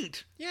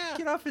 28. Yeah,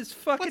 get off his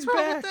fucking back. What's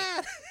wrong with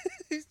that?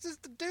 He's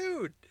just a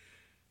dude.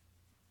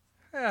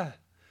 Yeah.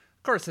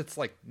 Of course, it's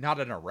like not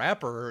in a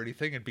wrapper or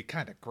anything. It'd be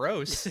kind of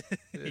gross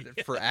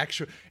for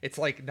actual. It's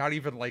like not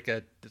even like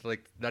a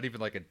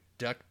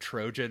duck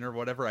Trojan or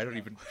whatever. I don't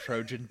even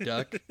Trojan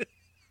duck.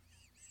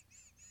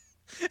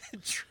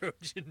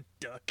 Trojan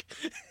duck.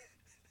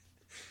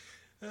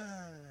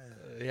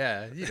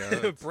 Yeah, you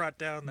know, brought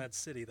down that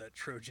city, that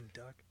Trojan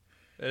duck.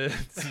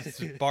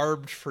 it's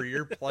barbed for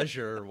your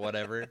pleasure or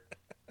whatever.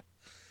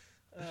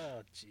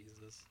 Oh,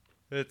 Jesus.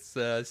 It's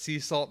sea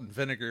salt and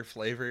vinegar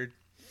flavored.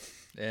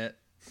 But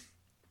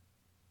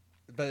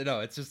no,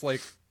 it's just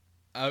like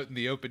out in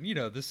the open, you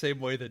know, the same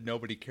way that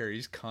nobody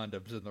carries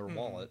condoms in their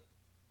wallet.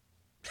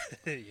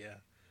 Yeah.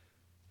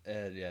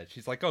 And yeah,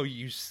 she's like, "Oh,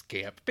 you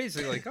scamp."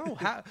 Basically like, "Oh,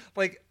 how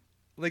like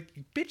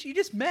bitch, you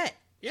just met."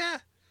 Yeah.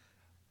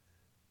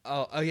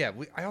 Oh yeah.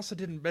 I also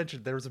didn't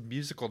mention there was a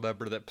musical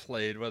number that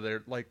played where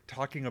they're like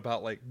talking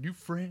about like new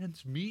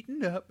friends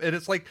meeting up, and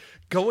it's like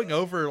going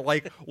over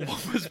like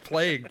what was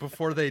playing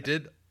before they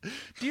did.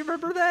 Do you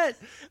remember that?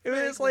 It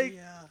was like,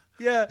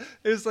 yeah,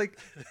 it was like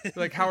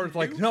Howard's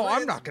like, no,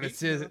 I'm not gonna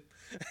see it.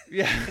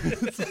 Yeah,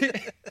 it's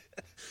like,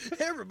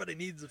 everybody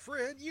needs a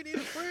friend. You need a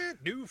friend.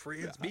 New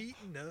friends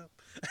meeting up.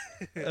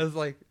 It was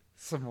like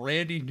some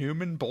Randy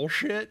Newman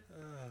bullshit.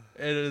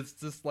 And it's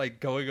just like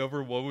going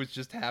over what was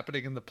just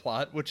happening in the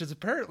plot, which is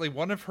apparently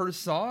one of her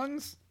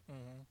songs.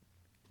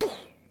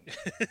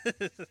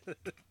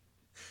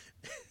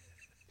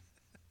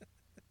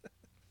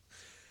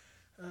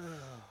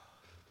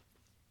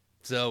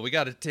 So we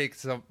got to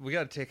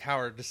take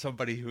Howard to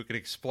somebody who can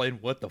explain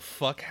what the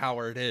fuck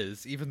Howard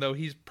is, even though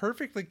he's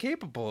perfectly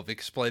capable of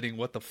explaining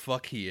what the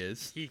fuck he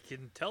is. He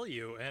can tell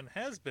you and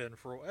has been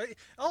for.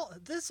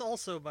 This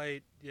also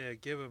might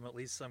give him at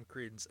least some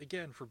credence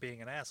again for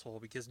being an asshole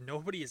because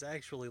nobody is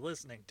actually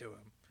listening to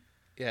him.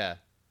 Yeah,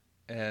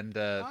 and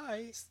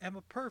I am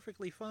a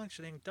perfectly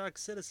functioning duck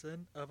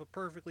citizen of a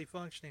perfectly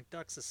functioning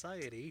duck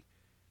society.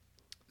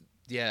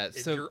 Yeah,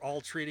 so you're all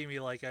treating me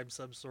like I'm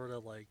some sort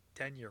of like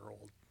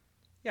 10-year-old.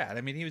 Yeah, and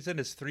I mean, he was in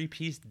his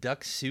 3-piece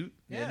duck suit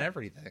and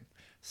everything.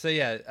 So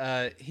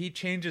yeah, he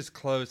changes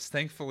clothes.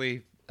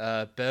 Thankfully,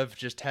 Bev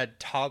just had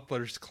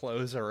toddler's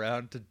clothes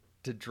around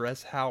to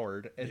dress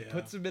Howard and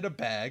puts him in a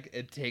bag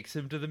and takes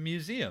him to the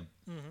museum.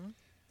 Mm-hmm.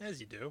 As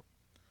you do.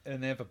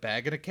 And they have a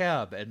bag and a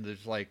cab, and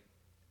there's like,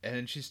 and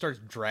then she starts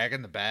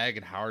dragging the bag,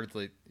 and Howard's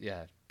like,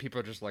 yeah, people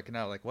are just looking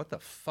out like, what the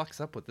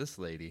fuck's up with this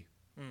lady?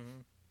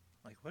 Mm-hmm.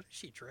 Like, what is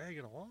she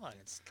dragging along?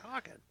 It's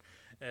talking.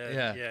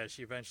 And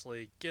she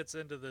eventually gets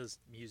into this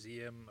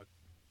museum,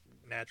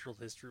 natural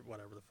history,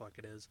 whatever the fuck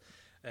it is,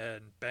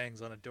 and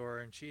bangs on a door,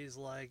 and she's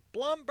like,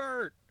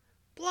 Blumbert!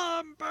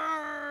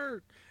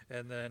 Blumbert!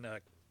 And then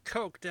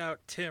coked out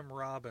Tim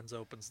Robbins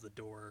opens the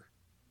door.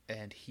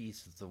 And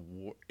he's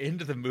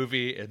into the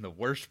movie, and the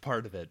worst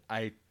part of it,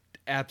 I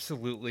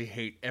absolutely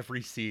hate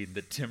every scene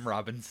that Tim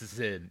Robbins is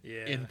in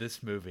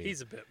this movie.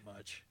 He's a bit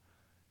much.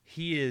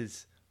 He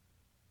is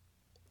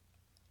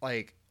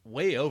like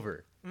way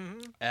over.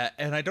 Mm-hmm.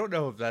 And I don't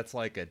know if that's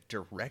like a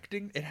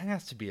directing. It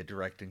has to be a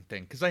directing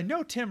thing because I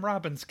know Tim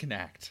Robbins can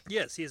act.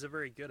 Yes, he's a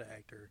very good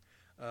actor.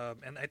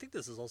 And I think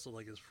this is also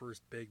like his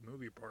first big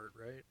movie part,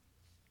 right?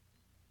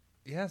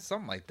 Yeah,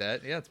 something like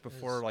that. Yeah, it's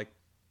before like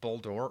Bull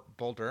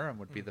Durham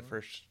would be the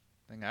first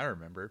thing I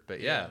remember.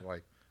 But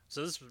like.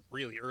 So this was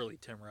really early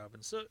Tim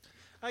Robbins. So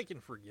I can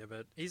forgive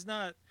it. He's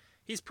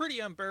pretty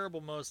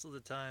unbearable most of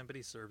the time, but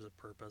he serves a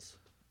purpose.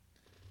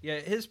 Yeah,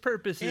 his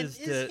purpose is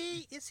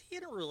he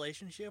in a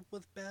relationship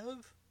with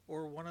Bev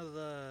or one of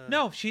the?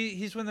 No,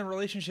 he's in a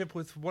relationship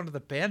with one of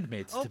the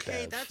bandmates.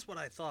 Okay, to Bev. that's what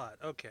I thought.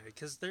 Okay,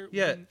 because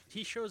when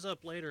he shows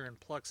up later and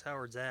plucks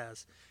Howard's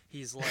ass,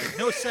 he's like,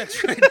 "No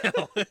sex right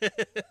now.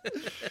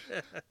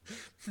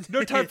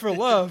 No time for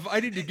love.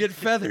 I need to get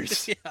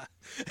feathers." Yeah.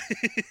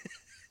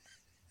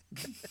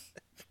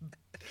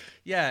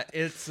 Yeah,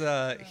 it's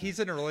he's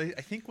in a relationship,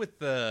 I think, with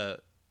the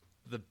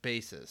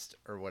bassist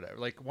or whatever,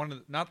 like one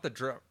of not the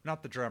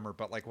drummer,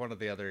 but like one of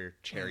the other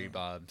cherry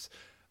bombs.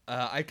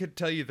 I could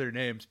tell you their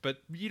names,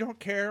 but you don't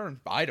care, and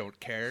I don't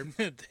care.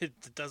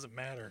 It doesn't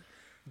matter.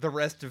 The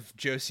rest of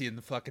Josie and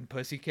the fucking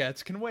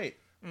Pussycats can wait.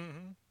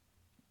 Mm-hmm.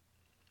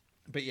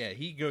 But yeah,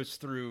 he goes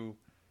through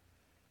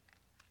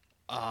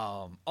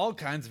all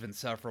kinds of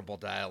insufferable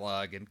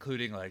dialogue,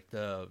 including like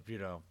the, you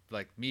know,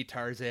 like me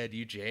Tarzan,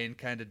 you Jane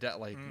kind of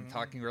like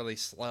talking really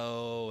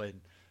slow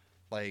and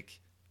like,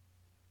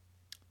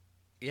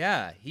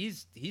 yeah,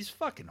 he's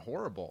fucking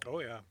horrible.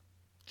 Oh yeah,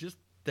 just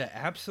the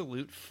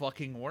absolute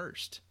fucking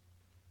worst.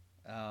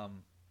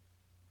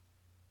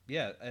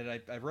 Yeah, and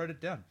I wrote it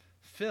down.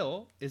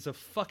 Phil is a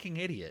fucking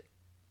idiot.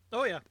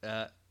 Oh yeah.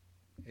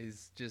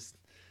 He's just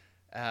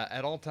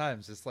at all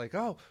times it's like,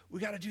 oh,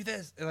 we got to do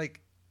this,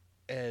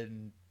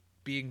 and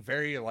being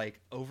very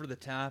like over the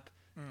top,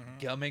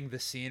 gumming the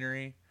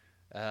scenery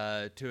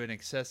to an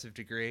excessive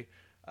degree.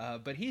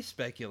 But he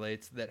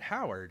speculates that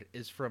Howard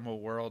is from a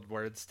world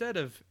where instead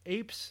of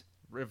apes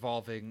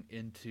evolving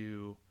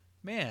into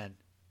man,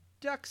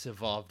 ducks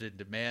evolved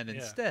into man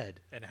instead.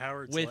 And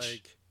Howard's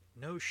like,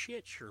 no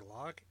shit,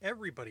 Sherlock.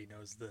 Everybody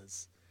knows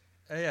this.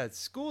 Yeah,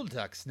 school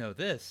ducks know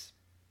this.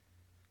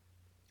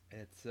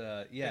 It's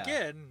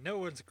Again, no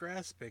one's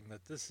grasping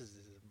that this is.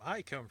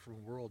 I come from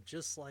a world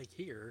just like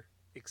here,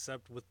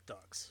 except with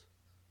ducks.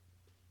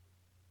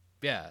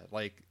 Yeah,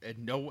 like,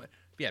 and no,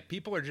 yeah,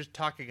 people are just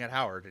talking at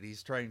Howard, and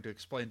he's trying to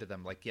explain to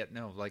them, like, yeah,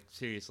 no, like,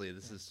 seriously,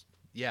 this is,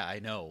 yeah, I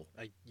know,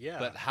 Yeah,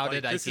 but how like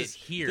did I get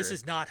here? this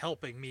is not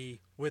helping me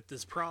with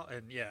this problem,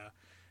 and yeah,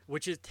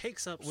 which it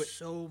takes up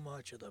so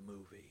much of the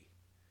movie.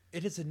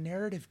 It is a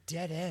narrative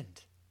dead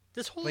end.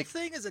 This whole Like,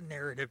 thing is a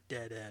narrative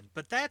dead end,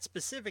 but that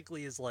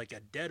specifically is like a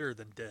deader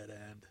than dead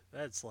end.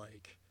 That's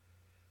like,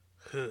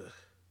 ugh.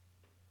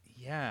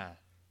 yeah.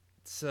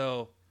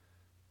 So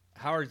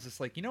Howard's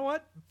just like, you know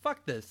what?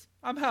 Fuck this.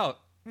 I'm out.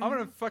 I'm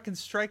gonna fucking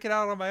strike it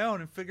out on my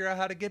own and figure out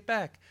how to get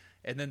back.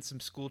 And then some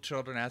school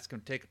children ask him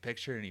to take a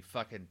picture, and he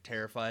fucking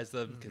terrifies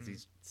them because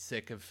he's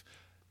sick of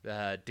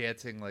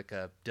dancing like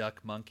a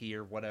duck monkey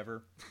or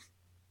whatever.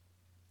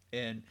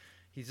 And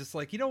he's just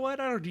like, you know what?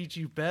 I don't need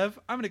you, Bev.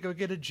 I'm gonna go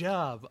get a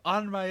job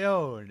on my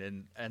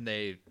own. And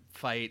they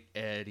fight,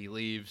 and he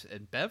leaves.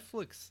 And Bev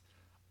looks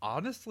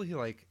honestly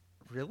like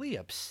really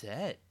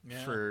upset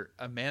for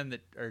a man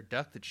that or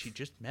duck that she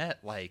just met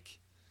like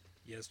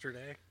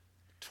Yesterday.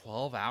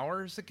 12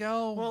 hours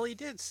ago. Well, he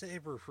did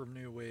save her from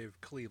new wave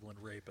Cleveland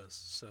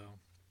rapists, so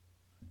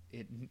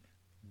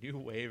New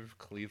wave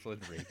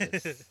Cleveland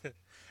rapists.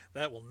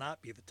 that will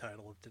not be the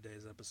title of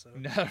today's episode.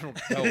 No,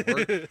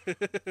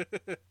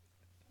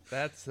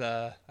 that's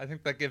I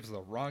think that gives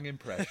the wrong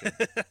impression.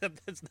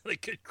 That's not a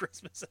good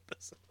Christmas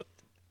episode.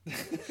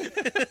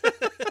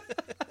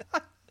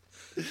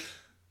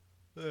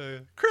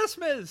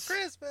 Christmas.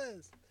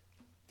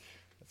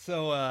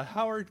 So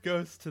Howard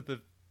goes to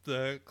the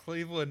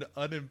Cleveland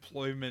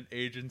Unemployment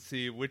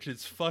Agency, which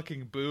is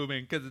fucking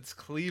booming because it's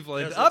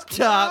Cleveland up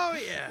top. Oh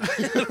yeah,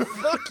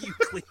 fuck you,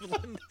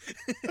 Cleveland.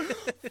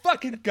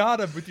 Fucking got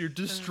him with your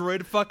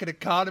destroyed fucking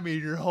economy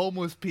and your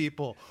homeless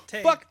people.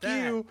 Take Fuck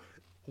that. you.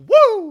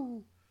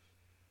 Woo.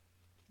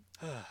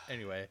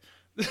 Anyway.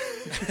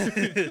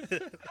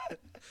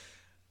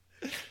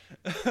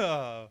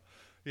 Oh,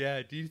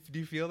 yeah. Do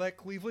you feel that,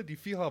 Cleveland? Do you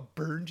feel how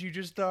burned you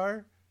just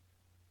are?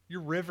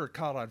 Your river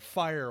caught on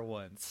fire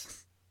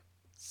once.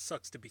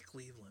 Sucks to be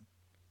Cleveland.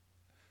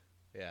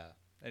 Yeah.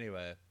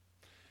 Anyway,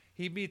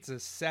 he meets a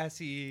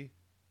sassy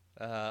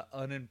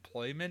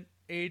unemployment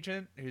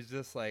agent who's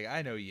just like,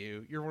 I know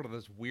you. You're one of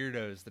those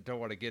weirdos that don't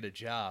want to get a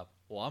job.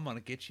 Well, I'm going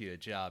to get you a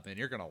job, and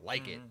you're going to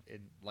like it.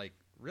 And, like,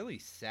 really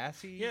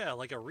sassy. Yeah,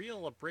 like a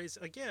real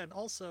abrasive. Again,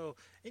 also,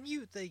 and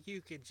you think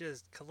you could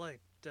just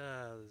collect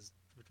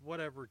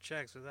whatever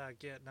checks without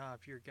getting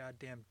off your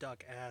goddamn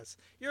duck ass.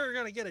 You're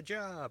going to get a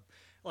job.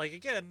 Like,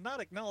 again, not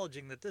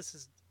acknowledging that this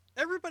is...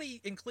 Everybody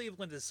in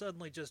Cleveland is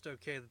suddenly just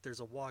okay that there's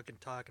a walking,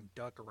 talking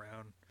duck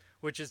around,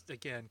 which is,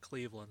 again,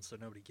 Cleveland, so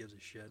nobody gives a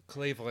shit.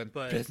 Cleveland,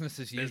 But business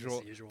as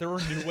usual. usual. There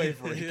were new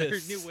wave There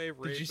rapists. are new wave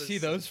Did you rapists see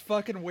those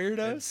fucking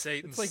weirdos? And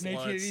Satan It's like sluts,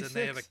 1986. and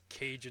they have a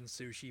Cajun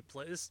sushi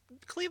place.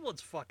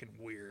 Cleveland's fucking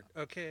weird,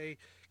 okay?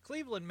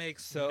 Cleveland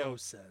makes no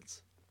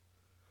sense.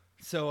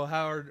 So,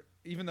 Howard,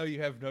 even though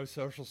you have no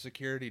social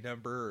security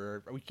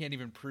number, or we can't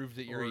even prove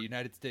that you're a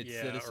United States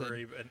citizen. Or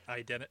even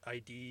an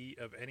ID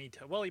of any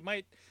type. Well, he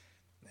might...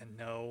 And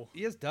no.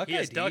 He has duck he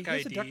has ID. Duck he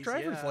has IDs, a duck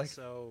driver's license.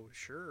 So,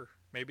 sure.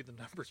 Maybe the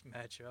numbers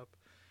match up.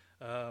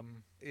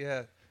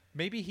 Yeah.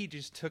 Maybe he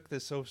just took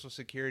the social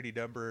security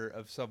number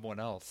of someone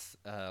else,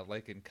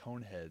 like in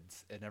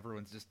Coneheads, and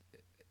everyone's just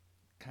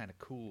kind of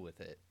cool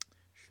with it.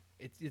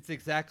 It's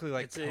exactly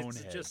like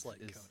Coneheads. It's just like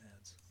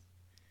Coneheads.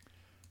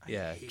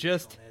 Yeah, I hate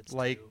just Coneheads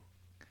like... too.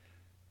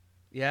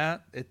 Yeah,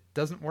 it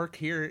doesn't work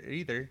here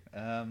either.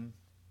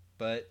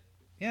 But...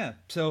 Yeah,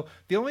 so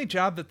the only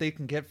job that they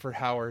can get for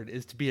Howard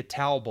is to be a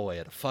towel boy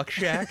at a fuck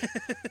shack.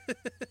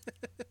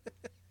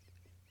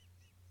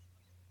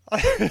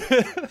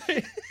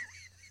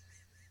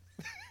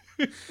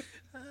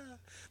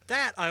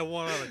 That I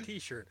want on a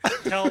t-shirt.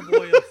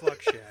 Towelboy at a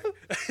fuck shack.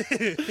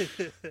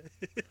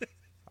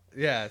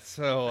 Yeah,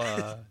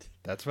 so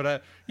that's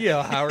what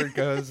Howard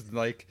goes and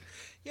like...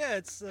 Yeah,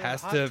 it's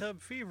Hot Tub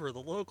Fever,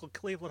 the local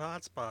Cleveland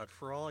hotspot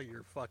for all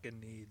your fucking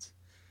needs.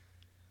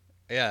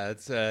 Yeah,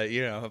 it's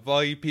if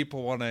all you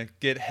people want to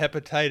get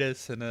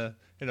hepatitis in a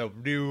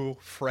new,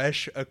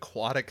 fresh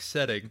aquatic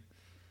setting,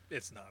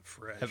 it's not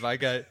fresh. Have I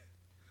got?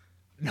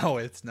 No,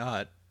 it's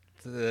not.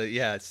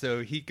 Yeah,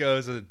 so he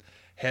goes and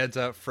hands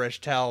out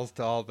fresh towels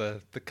to all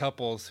the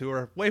couples who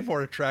are way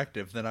more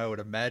attractive than I would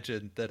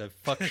imagine that a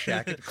fuck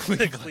shack in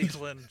Cleveland. The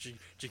Cleveland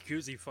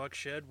jacuzzi fuck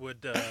shed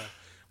would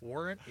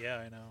warrant. Yeah,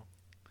 I know.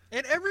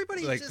 And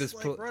everybody's like just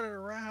running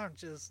around,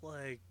 just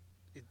like.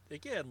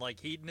 Again, like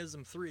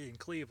Hedonism 3 in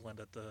Cleveland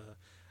at the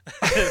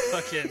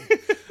fucking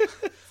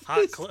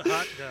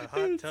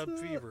hot tub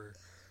fever.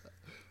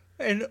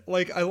 And,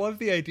 like, I love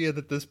the idea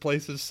that this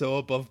place is so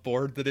above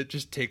board that it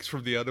just takes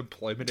from the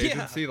unemployment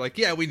agency. Like,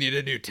 we need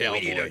a new tail boy.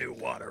 We need a new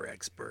water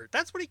expert.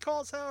 That's what he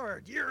calls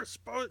Howard.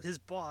 His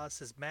boss,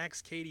 his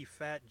Max Cady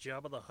fat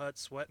Jabba the Hutt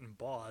sweating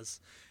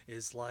boss,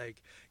 is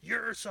like,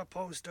 you're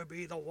supposed to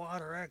be the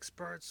water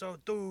expert, so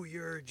do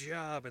your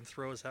job. And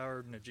throws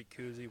Howard in a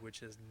jacuzzi,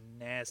 which is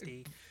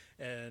nasty.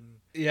 and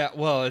Yeah,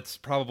 well, it's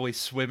probably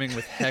swimming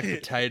with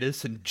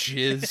hepatitis and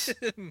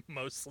jizz,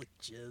 mostly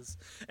jizz,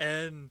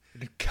 and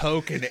and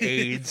coke and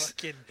AIDS.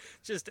 fucking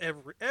just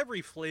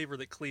every flavor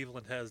that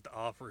Cleveland has to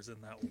offer is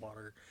in that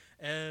water,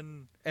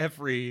 and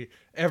Every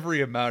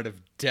amount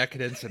of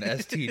decadence and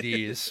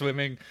STD is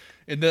swimming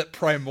in that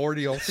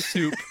primordial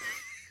soup.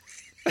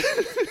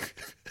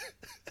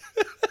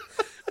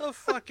 a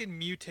fucking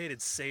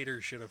mutated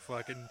satyr should have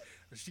fucking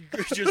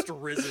just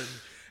risen,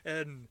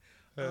 and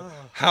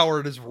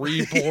Howard is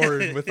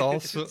reborn with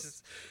also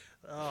just,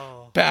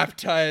 oh,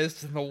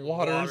 baptized in the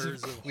waters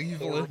of of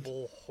Cleveland.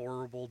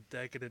 horrible,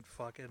 decadent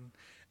fucking,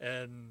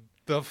 and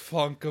The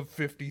funk of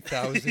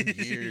 50,000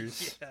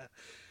 years. yeah,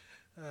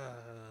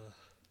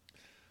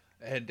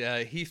 And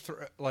he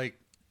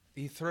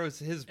throws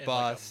his in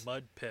boss. like a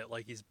mud pit,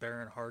 like he's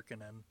Baron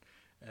Harkonnen,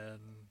 and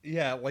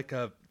Yeah, like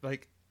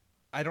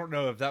I don't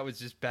know if that was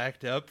just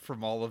backed up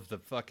from all of the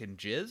fucking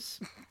jizz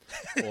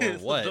or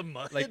what. The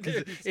mud. Like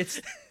 'cause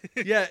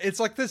it's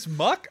like this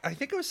muck. I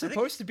think it was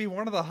supposed to be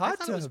one of the I hot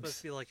thought it was supposed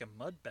tubs. to be like a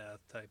mud bath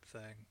type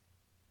thing.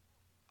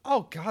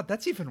 Oh god,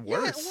 that's even Yeah,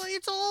 worse. well,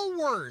 it's all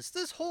worse.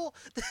 This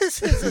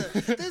this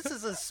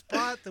is a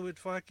spot that would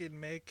fucking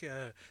make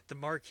the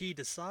Marquis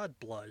de Sade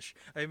blush.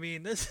 I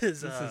mean, this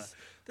is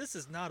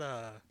not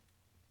a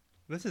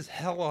This is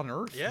hell on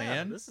earth, yeah.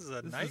 man. This is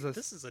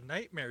a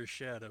nightmare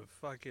shed of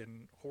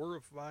fucking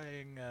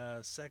horrifying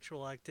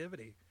sexual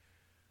activity.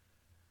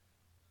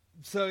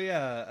 So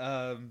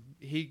yeah,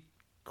 he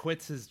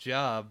quits his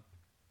job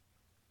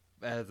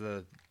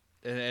and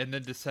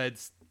then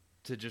decides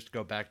to just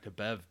go back to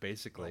Bev,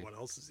 basically. Well, what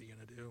else is he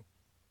gonna do?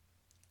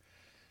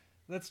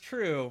 That's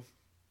true.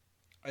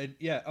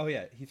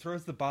 He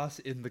throws the boss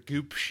in the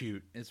goop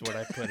chute, is what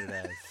I put it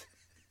as.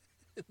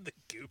 The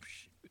goop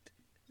shoot.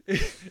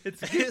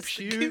 It's a goop It's the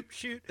chute. goop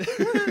shoot.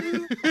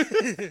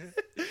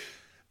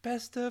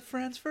 Best of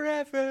friends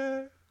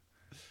forever.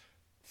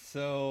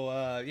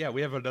 So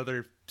we have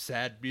another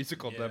sad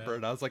musical Yeah. number,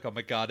 and I was like, oh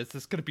my god, is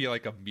this gonna be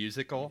like a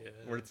musical Yeah.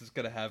 where it's just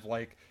gonna have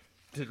like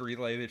to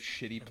relay this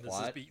shitty And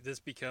plot? this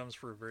becomes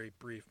for a very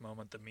brief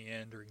moment the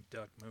meandering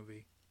duck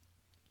movie.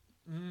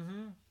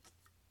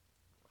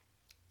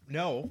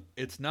 No,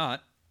 it's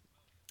not.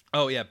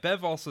 Oh yeah,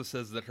 Bev also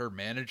says that her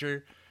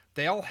manager,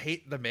 they all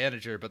hate the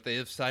manager, but they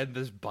have signed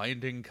this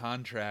binding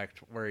contract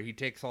where he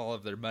takes all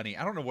of their money.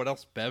 I don't know what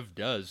else Bev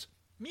does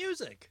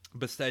Music.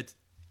 besides.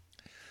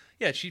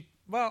 Yeah,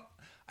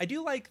 I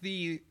do like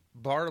the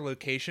bar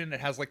location.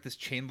 It has like this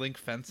chain link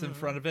fence in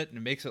front of it, and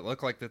it makes it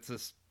look like it's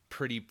this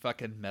pretty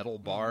fucking metal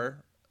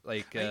bar.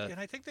 Like, And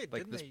I think they like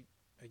didn't this- they.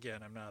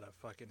 Again, I'm not a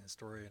fucking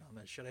historian on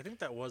this shit. I think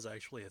that was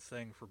actually a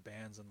thing for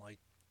bands and like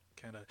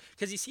kind of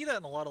because you see that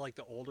in a lot of like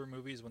the older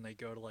movies when they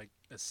go to like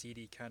a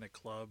seedy kind of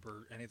club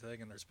or anything,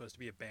 and there's supposed to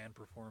be a band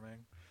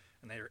performing,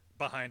 and they're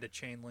behind a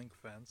chain link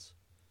fence.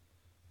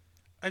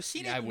 I've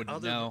seen Yeah, I it in wouldn't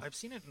other. know. I've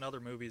seen it in other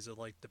movies of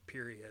like the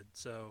period,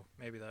 so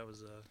maybe that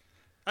was a.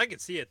 I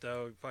could see it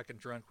though. Fucking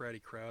drunk, ratty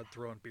crowd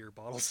throwing beer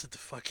bottles at the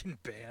fucking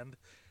band,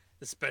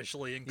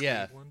 especially in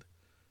Yeah. Cleveland.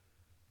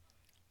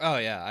 Oh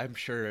yeah, I'm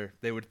sure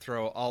they would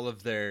throw all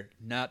of their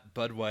not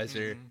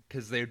Budweiser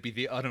because they would be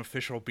the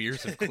unofficial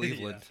beers of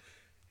Cleveland.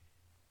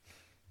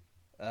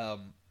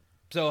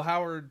 So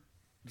Howard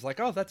was like,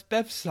 "Oh, that's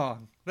Bev's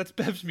song. That's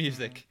Bev's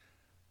music.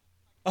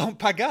 Oh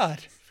my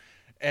god!"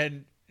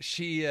 And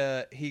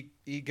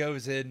he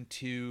goes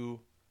into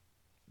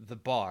the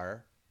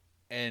bar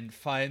and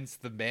finds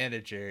the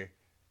manager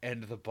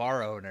and the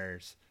bar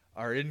owners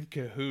are in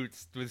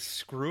cahoots with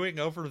screwing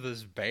over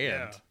this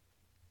band. Yeah.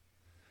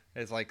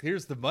 It's like,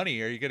 here's the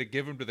money. Are you gonna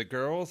give them to the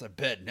girls? I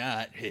bet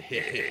not.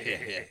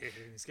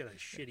 He's got a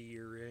shitty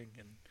earring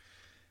and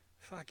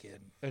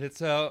fucking. And it's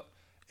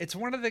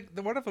one of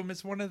them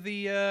is one of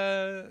the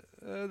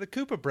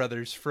Koopa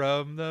brothers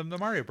from the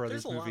Mario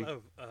Brothers There's a movie.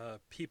 lot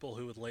of people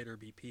who would later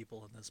be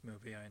people in this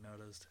movie. I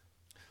noticed.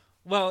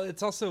 Well,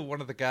 it's also one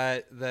of the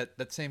guy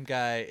that same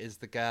guy is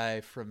the guy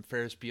from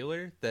Ferris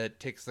Bueller that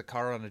takes the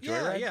car on a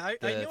joyride. Yeah, I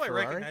the knew I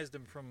Ferrari. recognized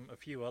him from a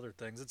few other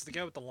things. It's the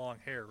guy with the long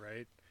hair,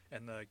 right?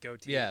 And the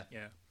goatee. Yeah.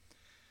 Yeah.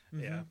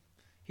 Mhm. Yeah.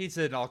 He's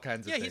in all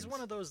kinds of Yeah, things. he's one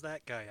of those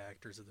that guy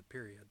actors of the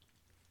period.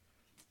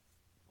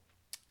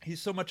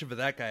 He's so much of a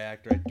that guy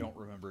actor, I don't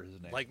remember his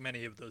name. Like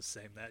many of those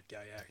same that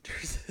guy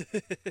actors.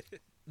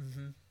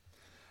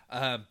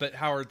 But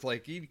Howard's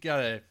like, you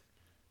gotta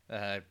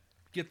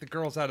get the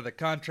girls out of the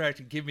contract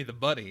and give me the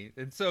money.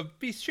 And so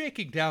he's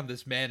shaking down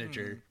this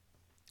manager.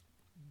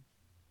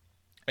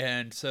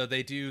 And so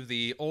they do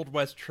the Old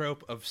West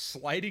trope of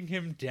sliding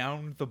him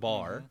down the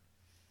bar.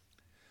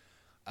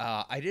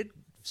 I did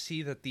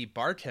see that the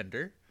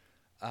bartender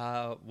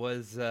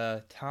was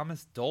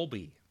Thomas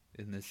Dolby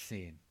in this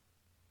scene.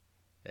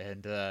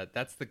 And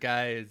that's the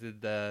guy who's in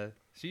the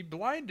She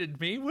Blinded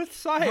Me with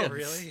Science. Oh,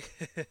 really?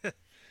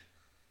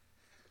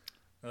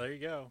 Well, there you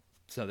go.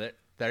 So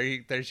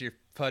there's your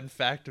fun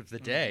fact of the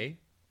day.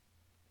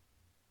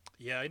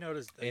 Yeah, I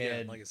noticed,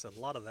 again, And- like I said, a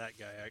lot of that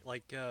guy.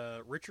 Like,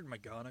 Richard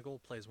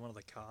McGonigal plays one of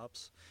the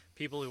cops.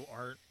 People who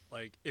aren't,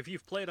 like, if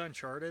you've played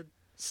Uncharted,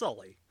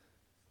 Sully.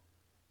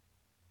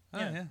 Oh,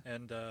 yeah.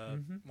 And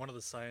one of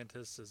the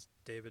scientists is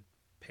David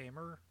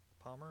Palmer,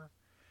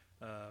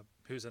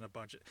 who's in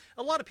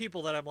a lot of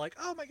people that I'm like,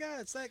 oh my god,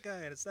 it's that guy,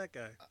 and it's that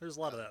guy. There's a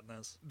lot of that in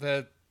this.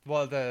 The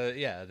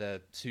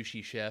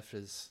sushi chef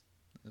is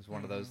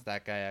one of those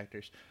that guy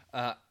actors.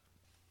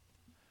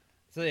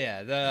 So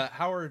yeah, the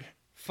Howard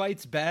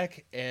fights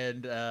back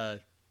and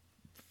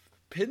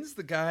pins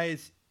the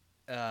guy's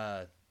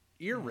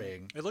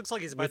earring. It looks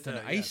like he's about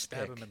to ice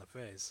stab pick. him in the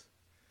face.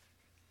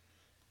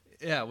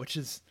 Yeah, which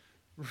is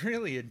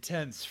really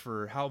intense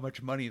for how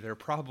much money they're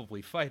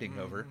probably fighting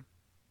over.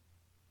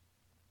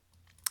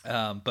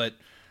 But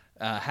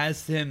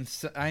has him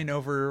sign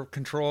over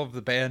control of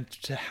the band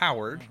to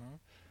Howard,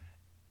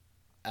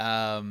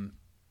 and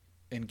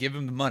give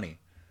him the money.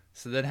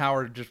 So then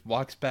Howard just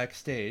walks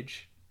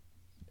backstage,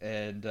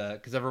 and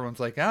because everyone's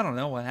like, I don't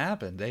know what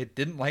happened. They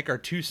didn't like our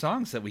 2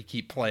 songs that we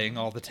keep playing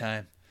all the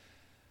time.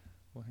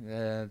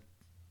 It's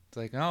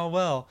like, oh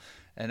well.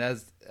 And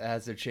as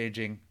they're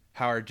changing,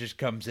 Howard just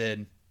comes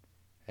in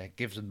and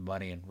gives them the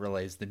money and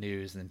relays the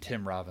news, and then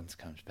Tim Robbins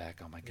comes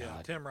back. Oh my god.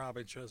 Yeah, Tim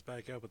Robbins shows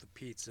back up with the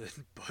pizza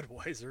and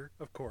Budweiser,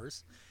 of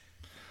course.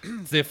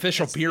 It's the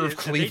official beer of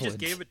Cleveland. They just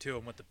gave it to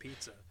him with the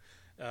pizza.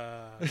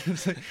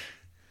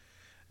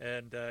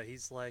 And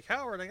he's like,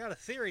 Howard, I got a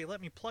theory.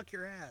 Let me pluck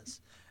your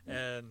ass.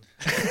 And,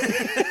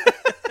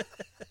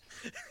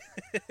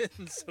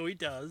 and so he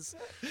does.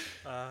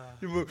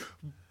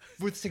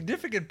 With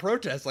significant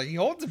protest, like he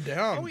holds him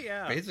down. Oh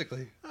yeah,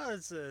 basically.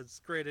 It's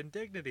great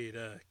indignity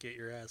to get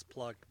your ass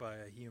plucked by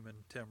a human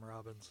Tim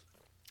Robbins.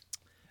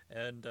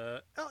 And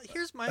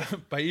here's my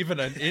by even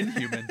an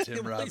inhuman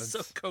Tim well, Robbins. He's so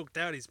coked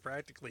out, he's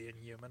practically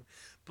inhuman.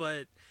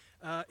 But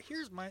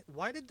here's my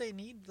why did they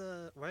need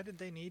the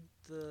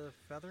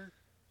feather?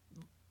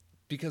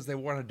 Because they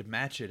wanted to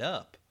match it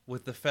up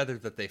with the feather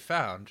that they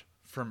found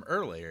from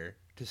earlier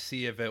to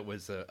see if it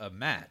was a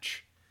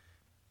match.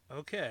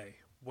 Okay.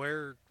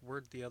 Where'd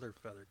the other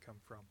feather come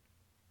from?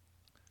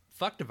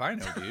 Fuck if I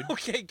know, dude.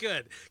 Okay,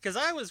 good. Because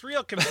I was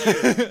real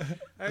confused.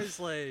 I was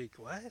like,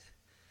 what?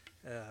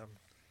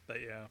 But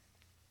yeah.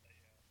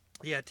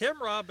 Yeah, Tim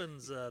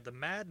Robbins, the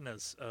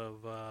madness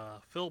of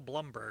Phil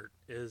Blumberg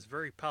is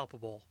very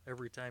palpable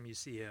every time you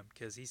see him,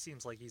 because he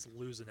seems like he's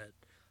losing it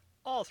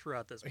all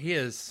throughout this movie.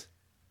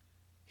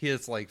 He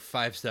is like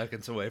 5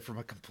 seconds away from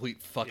a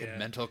complete fucking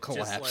mental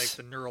collapse. Just like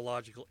the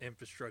neurological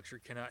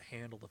infrastructure cannot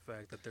handle the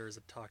fact that there is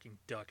a talking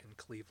duck in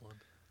Cleveland.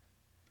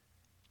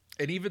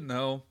 And even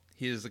though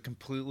he is a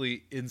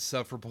completely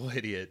insufferable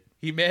idiot,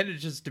 he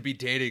manages to be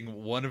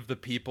dating one of the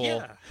people.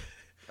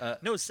 Yeah.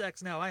 No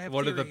sex now. I have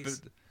one theories.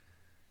 Of the.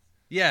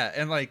 Yeah,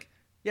 and like,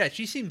 yeah,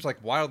 she seems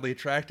like wildly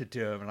attracted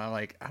to him, and I'm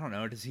like, I don't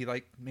know, does he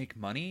like make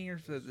money, or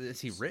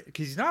is he rich?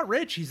 Because he's not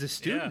rich. He's a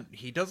student. Yeah.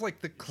 He does like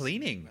the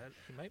cleaning.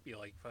 He might be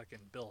like fucking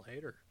Bill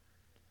Hader.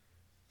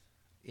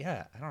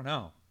 Yeah, I don't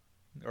know.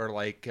 Or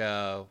like,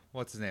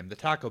 what's his name? The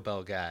Taco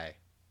Bell guy.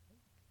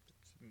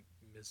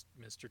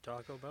 Mr.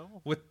 Taco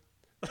Bell? With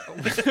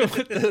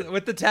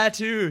the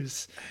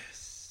tattoos.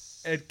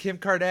 And Kim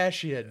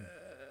Kardashian.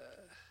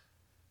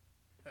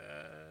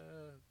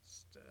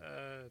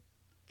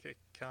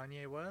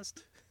 Kanye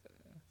West?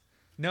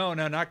 No,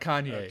 not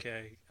Kanye.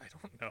 Okay, I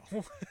don't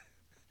know.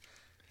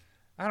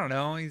 I don't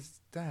know. He's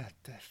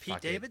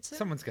Pete Davidson?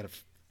 Someone's got to...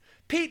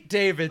 Pete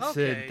Davidson.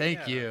 Okay,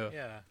 Thank you.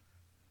 Yeah.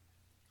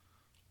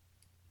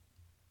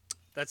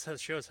 That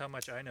shows how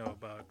much I know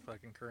about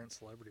fucking current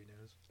celebrity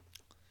news.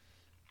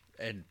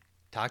 And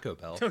Taco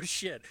Bell. Oh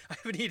shit! I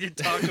haven't eaten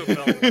Taco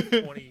Bell in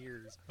like 20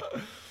 years.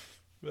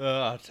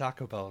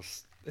 Taco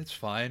Bell's... It's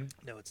fine.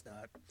 No, it's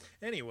not.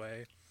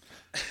 Anyway.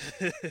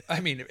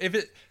 I mean,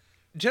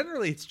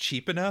 generally it's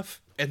cheap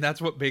enough, and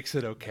that's what makes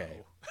it okay.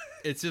 No.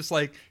 It's just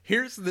like,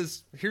 here's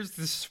this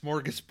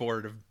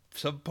smorgasbord of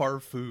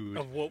subpar food.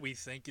 Of what we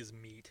think is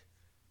meat.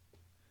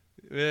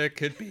 It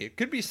could be. It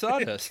could be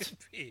sawdust.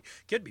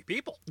 Could be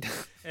people.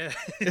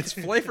 It's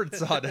flavored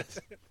sawdust.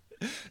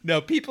 No,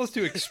 people's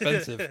too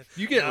expensive.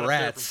 You get Not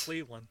rats. From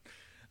Cleveland.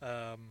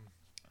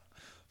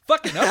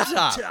 Fucking up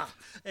top.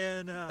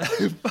 And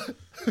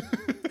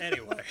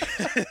anyway,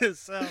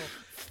 so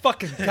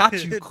fucking got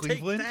you,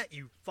 Cleveland. Take that,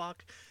 you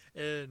fuck.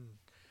 And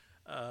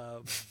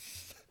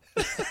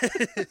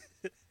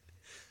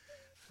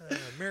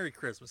Merry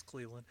Christmas,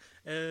 Cleveland.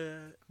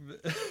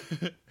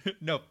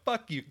 No,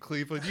 fuck you,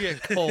 Cleveland. You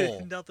get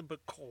coal. Nothing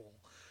but coal.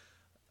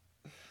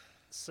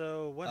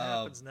 So what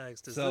happens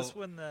next? Is this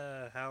when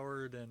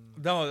Howard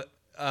and... No,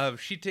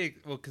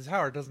 because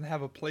Howard doesn't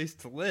have a place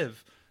to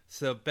live.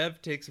 So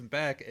Bev takes him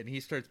back, and he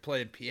starts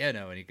playing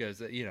piano, and he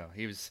goes,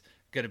 he was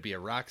going to be a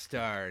rock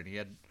star, and he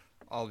had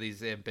all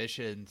these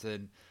ambitions.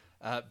 And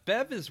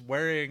Bev is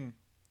wearing...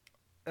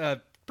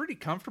 pretty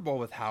comfortable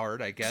with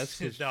Howard, I guess,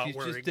 because she's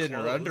just in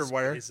her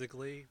underwear.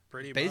 Basically,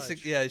 pretty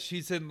much. Yeah,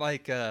 she's in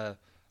like a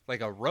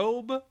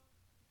robe,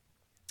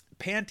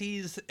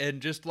 panties,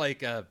 and just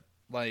like not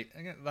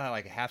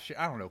like a half shirt.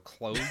 I don't know,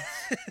 clothes.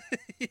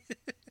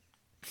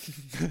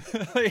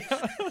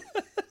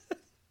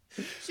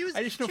 She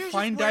I just know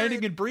fine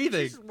dining and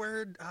breathing. She's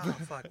wearing, oh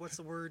fuck, what's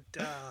the word?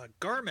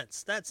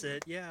 Garments. That's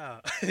it. Yeah.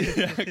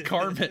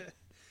 Garment.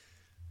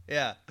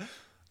 Yeah.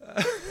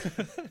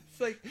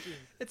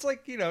 It's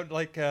like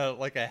like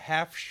a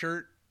half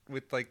shirt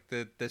with like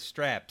the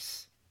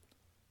straps.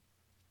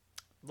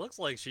 Looks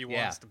like she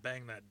wants to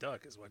bang that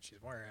duck, is what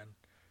she's wearing.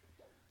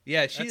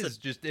 Yeah, she is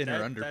just in her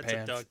underpants. That's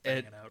a duck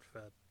banging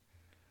outfit.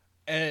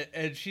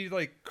 And she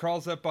like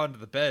crawls up onto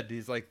the bed.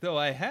 He's like, though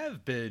I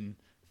have been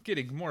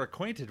getting more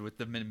acquainted with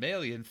the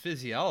mammalian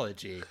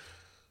physiology,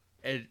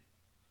 and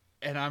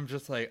I'm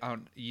just like,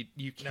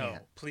 you can't. No,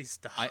 please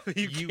stop.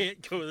 You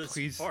can't go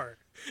this far.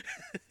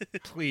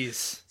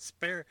 Please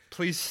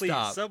please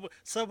stop.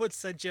 Someone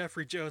send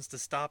Jeffrey Jones to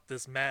stop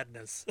this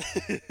madness.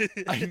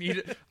 I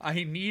need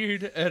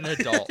an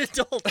adult.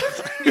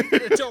 I need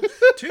an adult.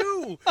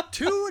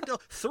 Two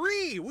adults.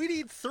 3. We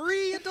need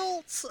 3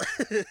 adults.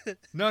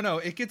 No,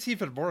 it gets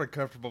even more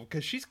uncomfortable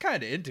because she's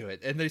kind of into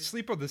it, and they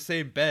sleep on the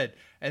same bed,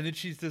 and then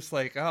she's just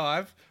like, "Oh,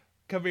 I've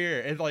come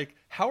here," and like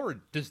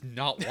Howard does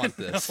not want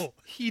this. No.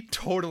 He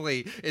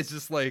totally is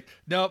just like,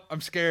 "Nope,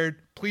 I'm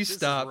scared. Please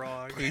stop.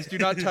 Please do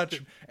not touch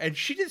him." And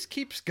she just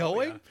keeps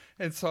going,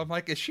 and so I'm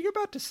like, "Is she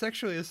about to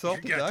sexually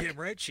assault the duck?" Goddamn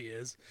right she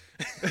is.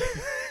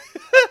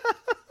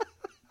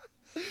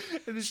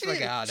 And it's she like,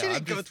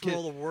 didn't go through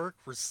all the work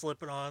for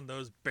slipping on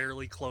those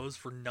barely clothes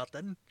for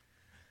nothing.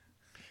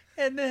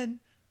 And then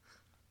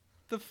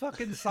the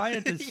fucking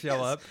scientists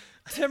show up.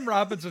 Tim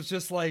Robbins was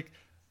just like,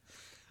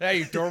 "Hey,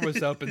 your door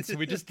was open, so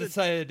we just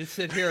decided to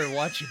sit here and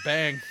watch you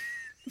bang."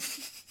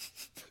 That's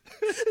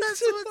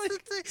what the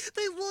thing.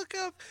 They look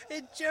up,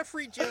 and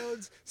Jeffrey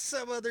Jones,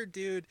 some other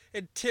dude,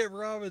 and Tim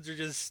Robbins are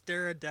just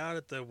staring down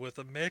at them with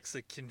a mix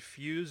of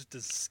confused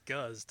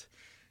disgust.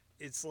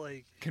 It's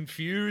like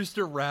confused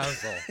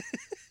arousal.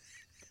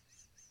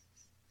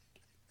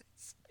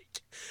 It's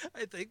like,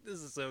 I think this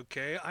is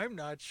okay. I'm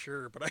not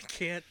sure, but I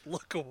can't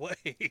look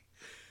away.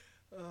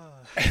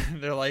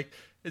 And they're like,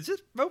 "Is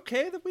this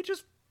okay that we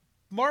just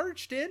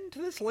marched into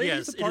this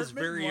lady's apartment?" Yes, it is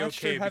very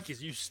okay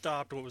because you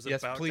stopped what was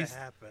about to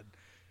happen.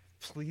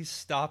 Please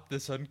stop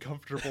this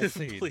uncomfortable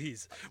scene.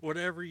 Please,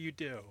 whatever you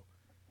do.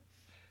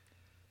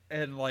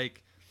 And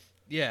like,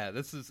 yeah,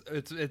 this is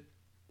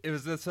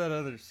that's that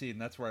other scene.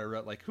 That's where I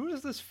wrote like, who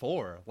is this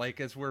for?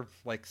 Like, as we're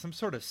like some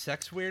sort of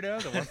sex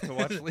weirdo that wants to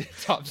watch Leah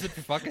Thompson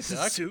fuck a duck.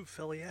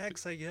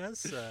 Zoophilia, I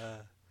guess.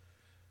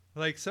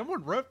 Like,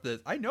 someone wrote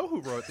this. I know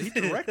who wrote this. He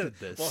directed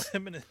this. Well,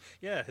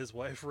 his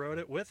wife wrote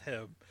it with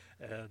him,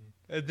 and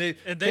they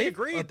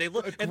agreed.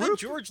 And then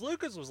George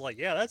Lucas was like,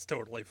 "Yeah, that's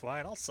totally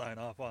fine. I'll sign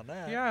off on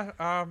that." Yeah,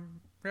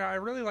 I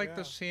really like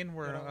the scene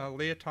where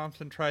Leah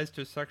Thompson tries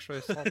to sexually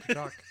assault a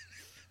duck.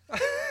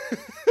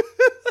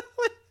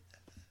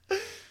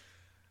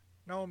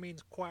 No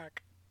means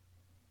quack.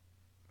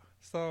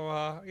 So,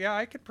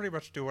 I can pretty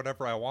much do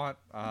whatever I want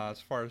as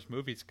far as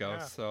movies go.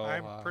 Yeah, so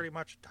I'm pretty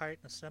much tight in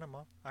the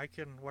cinema.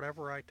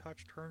 Whatever I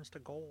touch turns to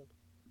gold.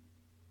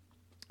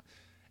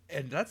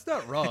 And that's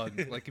not wrong.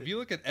 Like, if you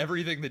look at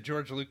everything that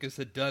George Lucas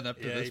had done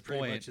up to this he point.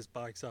 pretty much just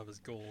box office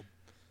gold.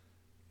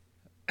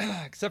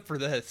 Except for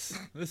this.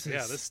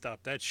 This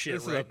stopped that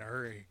shit right in a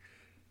hurry.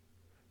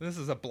 This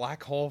is a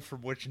black hole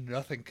from which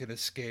nothing can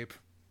escape.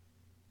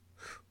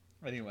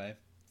 Anyway.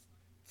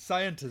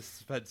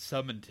 Scientists had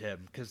summoned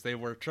him because they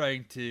were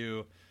trying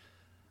to.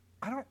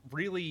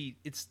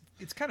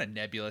 It's kind of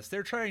nebulous.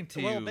 They're trying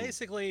to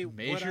basically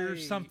measure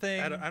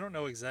something. I don't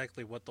know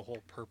exactly what the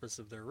whole purpose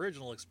of their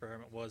original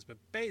experiment was, but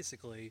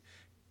basically,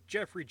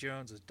 Jeffrey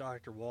Jones as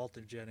Dr.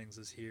 Walton Jennings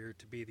is here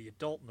to be the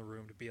adult in the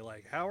room, to be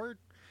like, "Howard,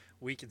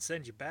 we can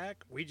send you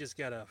back. We just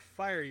gotta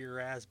fire your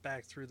ass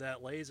back through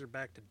that laser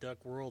back to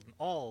Duck World, and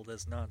all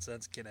this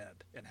nonsense can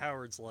end." And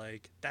Howard's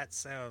like, "That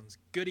sounds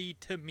goody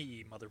to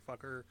me,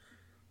 motherfucker."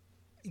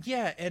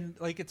 Yeah, and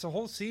like it's a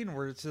whole scene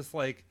where it's just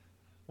like,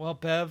 "Well,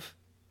 Bev,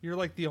 you're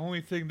like the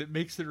only thing that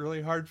makes it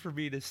really hard for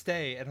me to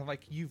stay." And I'm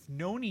like, "You've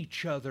known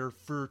each other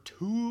for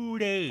 2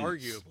 days."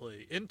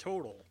 Arguably, in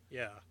total,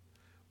 yeah.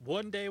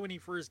 One day when he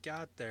first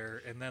got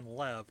there and then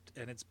left,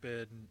 and it's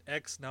been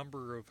X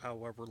number of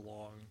however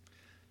long.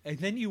 And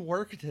then you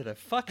worked at a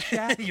fuck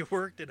shack. You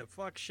worked at a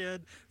fuck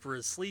shed for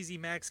a sleazy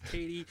Max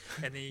Katie,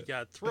 and then you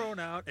got thrown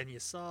out, and you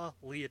saw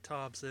Leah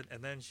Thompson,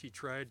 and then she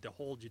tried to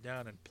hold you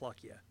down and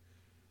pluck you.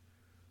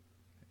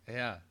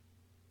 Yeah.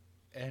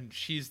 And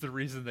she's the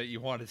reason that you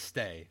want to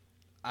stay.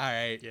 All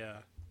right. Yeah.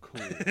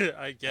 Cool.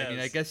 I guess. I mean,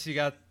 I guess you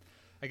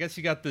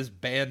got this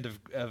band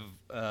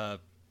of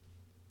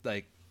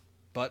like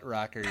butt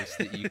rockers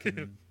that you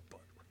can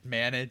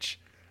manage.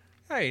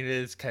 I mean, it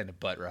is kind of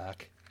butt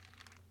rock.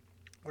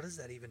 What does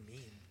that even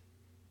mean?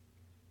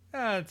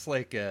 It's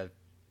like a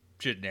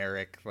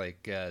generic,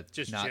 like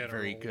just not general,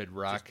 very good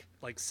rock. Just,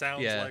 like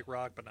sounds like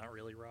rock, but not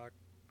really rock.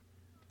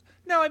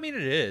 No, I mean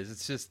it is.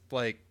 It's just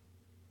like,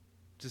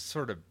 just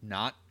sort of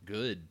not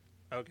good.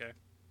 Okay.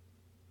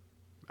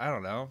 I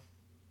don't know.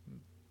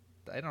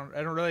 I don't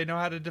really know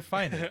how to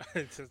define it.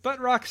 Butt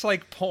rock's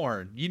like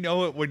porn. You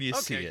know it when you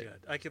see it. Okay, good.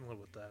 I can live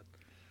with that.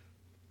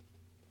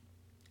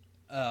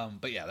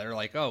 But yeah, they're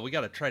like, "Oh, we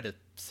got to try to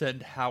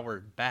send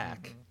Howard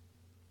back."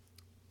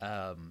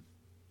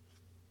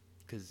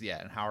 Because yeah,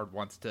 and Howard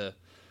wants to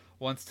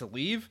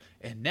leave,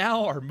 and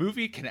now our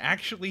movie can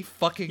actually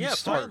fucking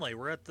start. Finally,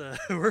 we're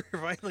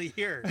finally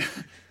here.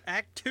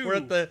 Act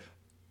 2.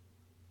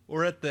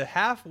 We're at the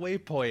halfway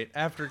point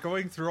after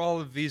going through all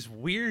of these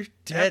weird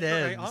dead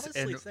ends. I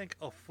honestly think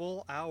a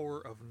full hour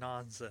of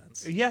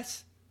nonsense.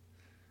 Yes.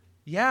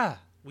 Yeah.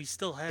 We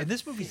still have. And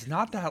this movie's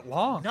not that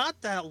long.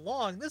 Not that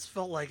long. This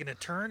felt like an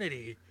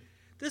eternity.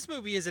 This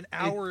movie is an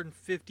hour and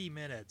 50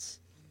 minutes.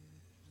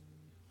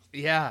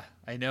 Yeah,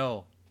 I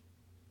know.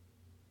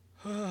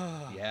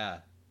 Yeah.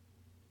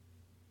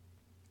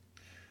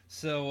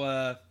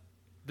 So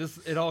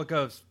it all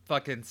goes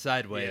fucking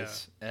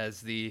sideways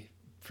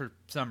for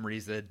some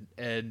reason,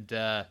 and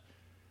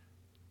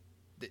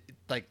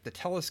like the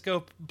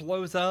telescope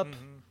blows up.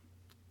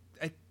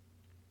 Mm-hmm.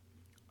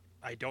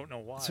 I don't know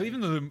why. So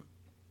even though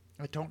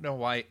I don't know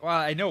why, well,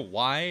 I know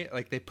why.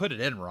 Like they put it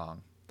in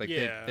wrong. Like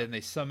then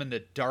they summoned a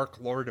Dark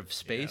Lord of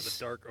Space.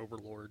 Yeah, the Dark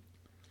Overlord.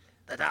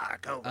 The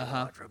Dark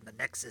Overlord from the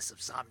Nexus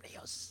of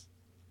Somnius.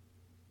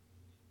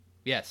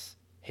 Yes,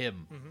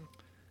 him. Mm-hmm.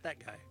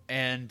 That guy.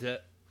 And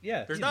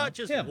there's not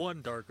just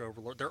one Dark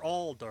Overlord. They're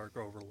all Dark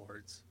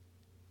Overlords.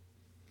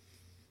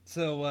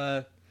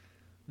 So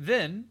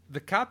then the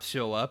cops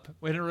show up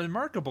in a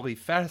remarkably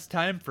fast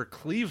time for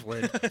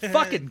Cleveland.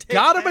 Fucking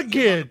got him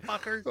again.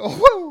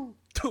 Woo!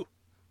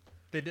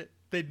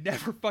 They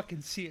never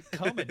fucking see it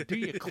coming, do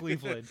you,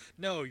 Cleveland?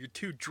 No, you're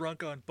too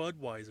drunk on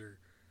Budweiser.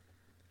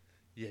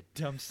 You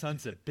dumb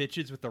sons of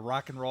bitches with the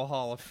Rock and Roll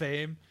Hall of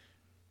Fame.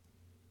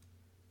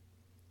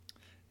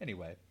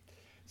 Anyway,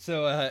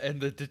 so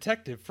and the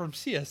detective from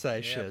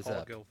CSI shows Paul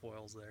up.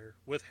 Guilfoyle's there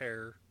with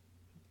hair.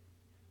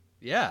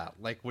 Yeah,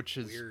 which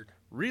is weird.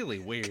 Really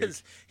weird.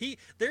 Because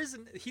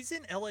he's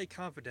in LA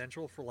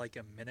Confidential for like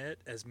a minute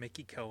as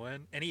Mickey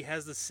Cohen, and he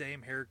has the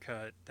same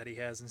haircut that he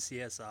has in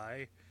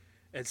CSI.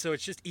 And so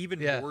it's just even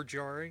more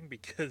jarring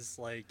because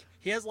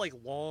he has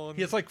long...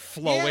 He has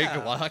flowing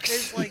locks.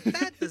 It's like,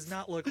 that does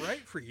not look right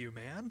for you,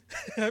 man.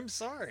 I'm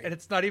sorry. And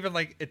it's not even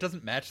it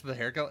doesn't match the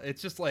haircut.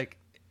 It's just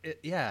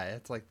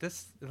it's like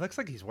this. It looks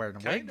like he's wearing a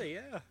wig. Kinda,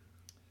 yeah.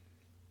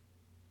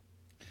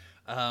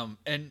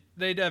 And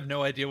they'd have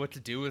no idea what to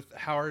do with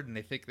Howard, and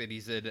they think that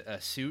he's in a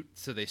suit,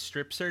 so they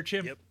strip search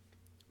him. Yep.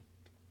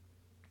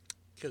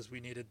 Because we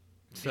needed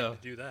to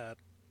do that.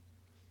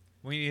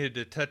 We needed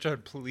to touch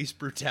on police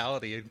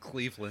brutality in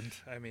Cleveland.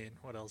 I mean,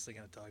 what else are they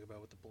going to talk about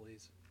with the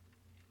police?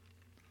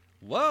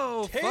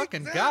 Whoa,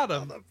 fucking got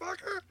him.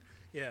 Motherfucker!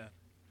 Yeah.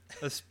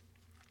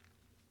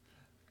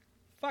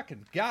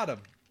 Fucking got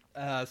him.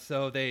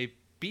 So they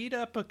beat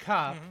up a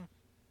cop,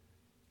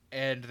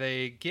 and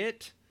they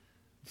get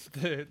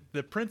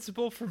the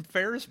principal from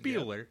Ferris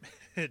Bueller.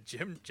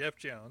 Yep. Jeff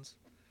Jones.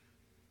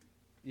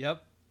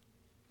 Yep.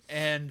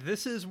 And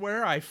this is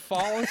where I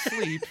fall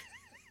asleep.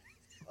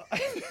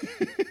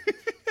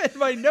 And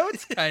my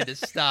notes kind of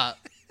stop.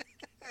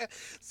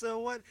 So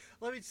what?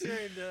 Let me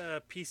try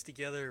and piece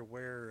together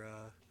where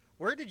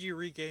did you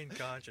regain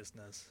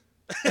consciousness?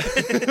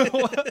 At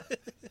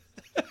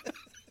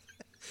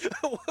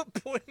what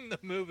point in the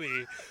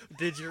movie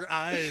did your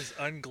eyes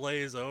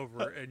unglaze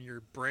over and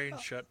your brain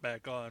shut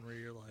back on? Where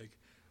you're like,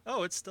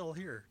 "Oh, it's still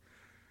here.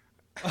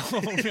 Oh no,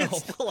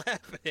 it's still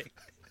happening."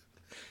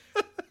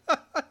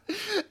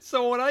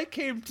 So when I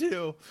came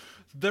to,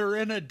 they're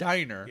in a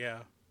diner.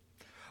 Yeah.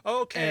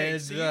 Okay,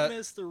 and, so you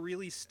missed the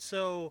really...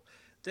 So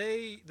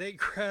they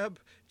grab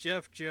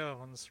Jeff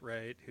Jones,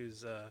 right,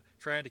 who's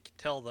trying to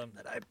tell them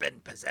that I've been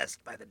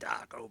possessed by the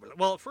Dark Overlord.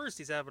 Well, at first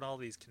he's having all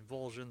these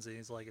convulsions, and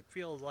he's like, it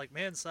feels like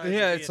my insides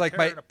are being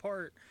torn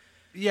apart.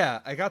 Yeah,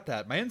 I got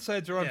that. My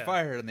insides are on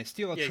fire, and they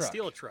steal a truck. Yeah,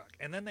 steal a truck.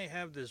 And then they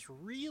have this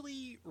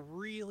really,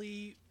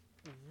 really,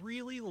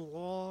 really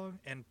long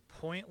and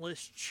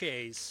pointless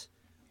chase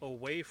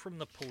away from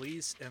the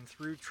police and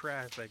through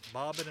traffic,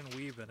 bobbing and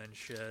weaving and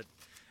shit,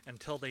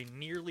 until they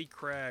nearly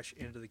crash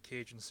into the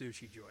Cajun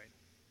sushi joint.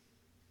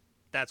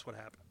 That's what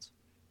happens.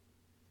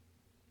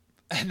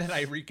 And then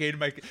I regained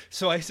my...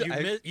 So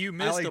you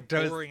missed a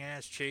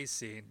boring-ass chase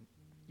scene.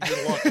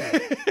 You're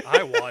lucky.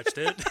 I watched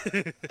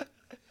it.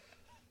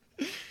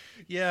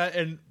 Yeah,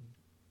 and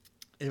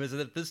it was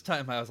at this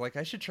time I was like,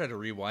 I should try to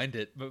rewind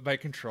it, but my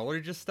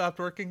controller just stopped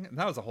working, and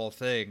that was a whole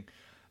thing.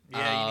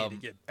 Yeah, you need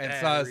to get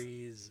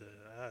batteries.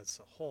 That's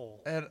a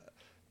whole...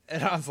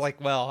 And I was like,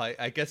 well,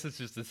 I guess it's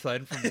just a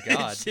sign from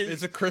God.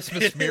 It's a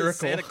Christmas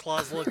miracle. Santa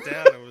Claus looked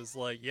down and was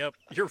like, yep,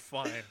 you're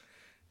fine.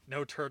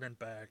 No turning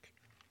back.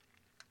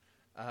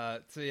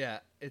 So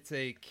yeah, it's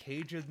a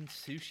Cajun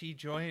sushi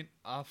joint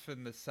off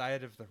in the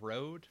side of the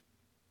road.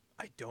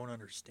 I don't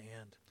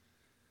understand.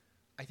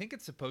 I think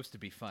it's supposed to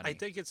be funny. I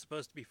think it's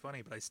supposed to be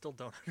funny, but I still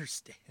don't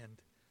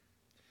understand.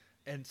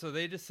 And so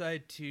they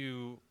decide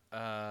to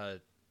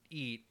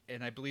eat,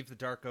 and I believe the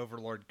Dark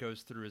Overlord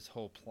goes through his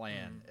whole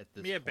plan at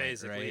this point,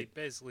 right?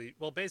 Basically,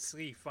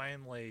 he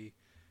finally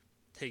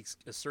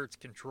asserts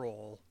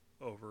control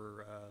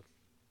over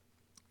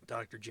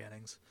Dr.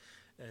 Jennings,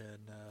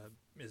 and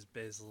is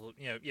basically,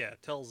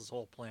 tells his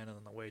whole plan, and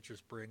then the waitress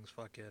brings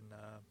fucking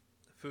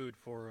food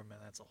for him, and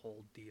that's a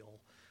whole deal.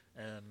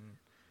 And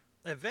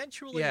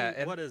eventually, Yeah,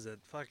 and what is it?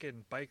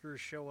 Fucking bikers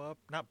show up.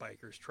 Not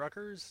bikers,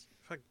 truckers.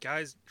 Fuck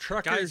guys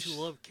truckers,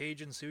 who love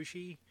Cajun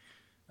sushi.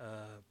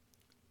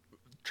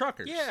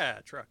 truckers, Yeah,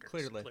 truckers.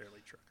 clearly.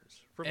 Clearly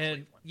truckers from And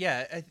Cleveland.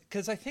 yeah,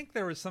 because I think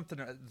there was something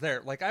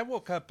there. Like I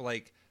woke up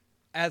like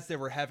as they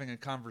were having a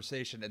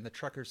conversation, and the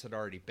truckers had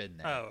already been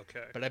there. Oh,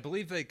 okay. But I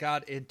believe they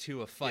got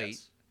into a fight,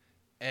 Yes.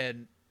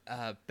 and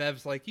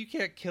Bev's like, "You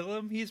can't kill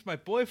him. He's my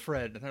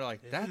boyfriend." And they're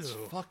like, "That's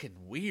Ew.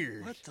 fucking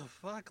weird." What the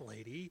fuck,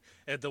 lady?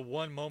 At the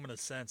one moment of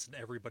sense in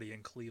everybody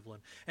in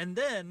Cleveland. And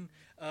then,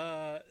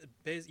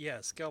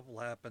 scuffle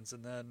happens,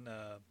 and then,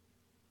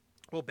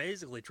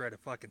 basically try to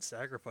fucking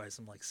sacrifice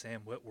him like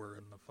Sam Witwer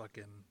in the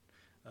fucking,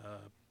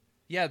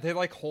 Yeah, they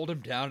like hold him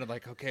down and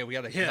like, okay, we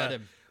gotta cut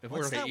him if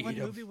What's we're gonna that eat one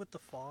him. movie with the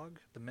fog?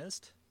 The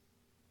Mist?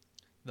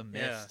 The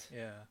Mist.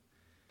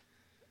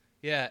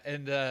 Yeah.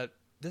 And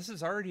this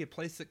is already a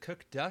place that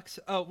cooked ducks.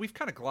 Oh, we've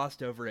kind of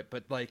glossed over it,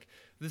 but like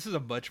this is a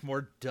much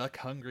more duck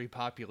hungry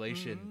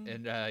population,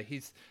 and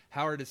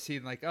Howard is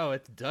seeing like, oh,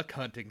 it's duck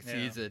hunting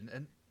season,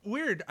 and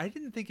weird. I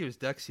didn't think it was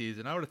duck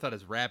season. I would have thought it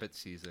was rabbit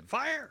season.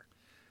 Fire!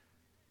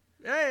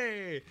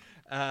 Hey,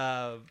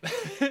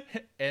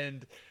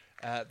 and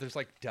there's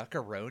like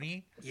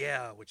duckaroni.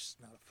 Yeah, which is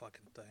not a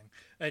fucking thing.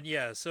 And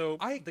yeah, so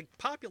I- the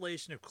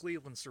population of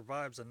Cleveland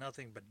survives on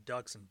nothing but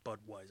ducks and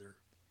Budweiser.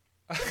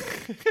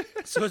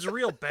 So it's a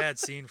real bad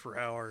scene for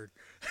Howard.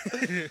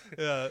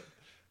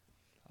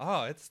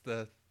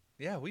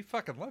 We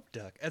fucking love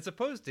duck as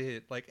opposed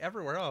to like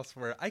everywhere else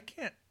where I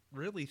can't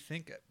really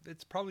think.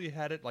 It's probably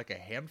had it like a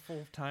handful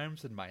of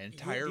times in my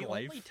entire the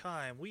life. only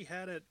time we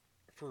had it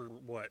for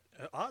what,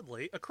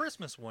 oddly, a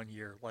Christmas one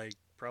year, like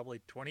probably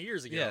 20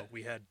 years ago,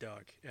 we had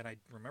duck, and I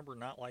remember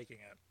not liking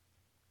it.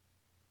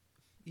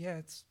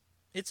 Yeah,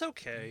 It's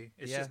okay.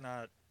 It's just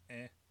not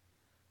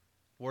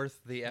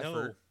worth the No,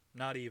 effort.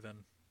 not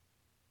even.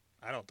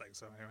 I don't think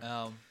so.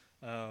 Anyway.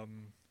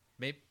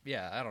 Maybe,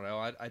 I don't know.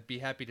 I'd be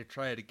happy to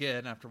try it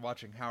again after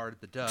watching Howard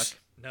the Duck.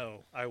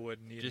 No, I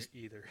wouldn't Just-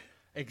 either.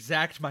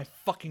 Exact my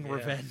fucking Yeah.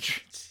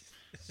 revenge.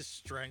 Just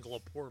strangle a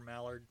poor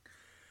mallard.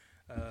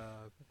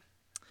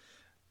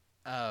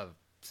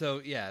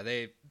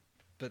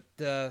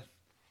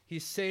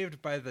 He's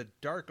saved by the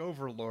Dark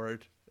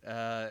Overlord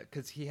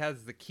because he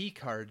has the key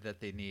card that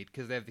they need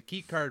because they have the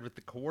key card with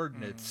the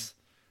coordinates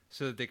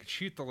so that they can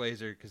shoot the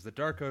laser because the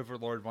Dark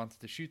Overlord wants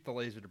to shoot the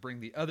laser to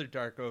bring the other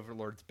Dark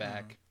Overlords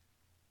back.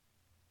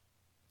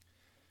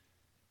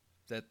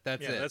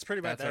 That's it. That's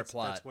pretty much our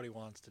plot. That's what he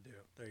wants to do.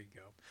 There you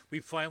go. We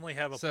finally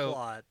have a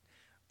plot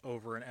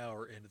over an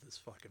hour into this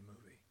fucking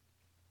movie.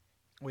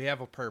 We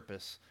have a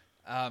purpose.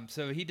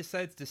 So he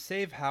decides to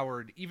save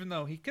Howard, even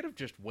though he could have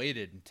just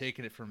waited and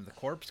taken it from the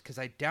corpse, because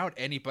I doubt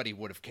anybody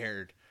would have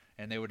cared,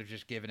 and they would have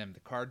just given him the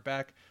card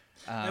back.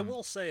 I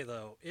will say,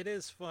 though, it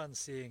is fun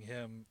seeing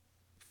him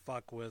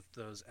fuck with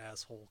those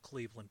asshole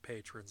Cleveland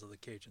patrons of the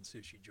Cajun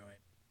sushi joint.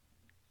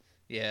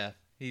 Yeah,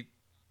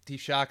 he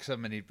shocks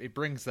them, and he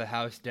brings the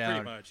house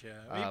down. Pretty much,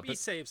 yeah. He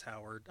saves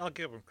Howard. I'll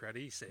give him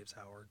credit. He saves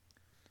Howard.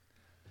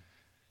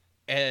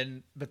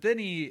 But then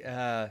he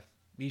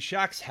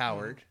shocks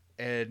Howard,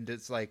 and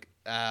it's like,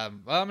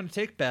 I'm going to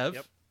take Bev,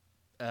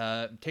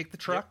 take the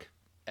truck,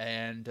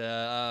 and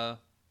I'm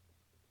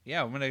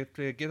going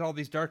to get all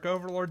these Dark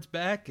Overlords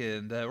back,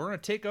 and we're going to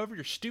take over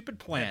your stupid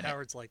planet. And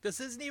Howard's like, this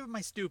isn't even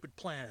my stupid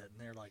planet. And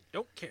they're like,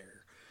 don't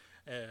care.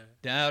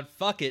 Down,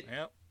 fuck it.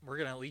 Yep, we're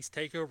going to at least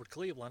take over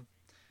Cleveland.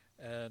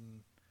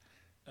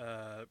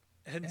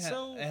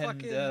 So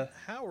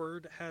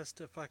Howard has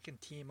to fucking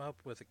team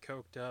up with a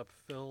coked up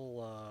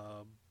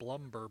Phil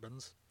Blum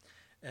Bourbons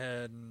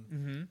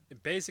and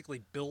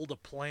basically build a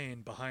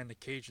plane behind the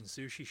Cajun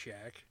Sushi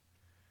Shack.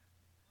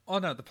 Oh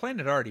no, the plane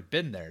had already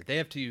been there. They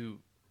have to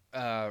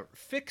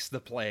fix the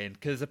plane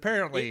because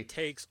apparently it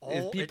takes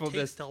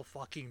till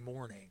fucking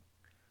morning.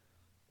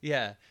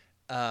 Yeah,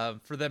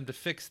 for them to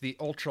fix the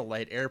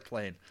ultralight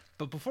airplane.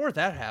 But before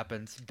that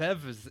happens,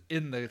 Bev is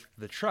in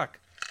the truck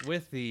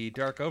with the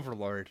Dark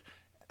Overlord,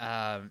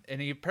 and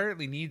he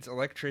apparently needs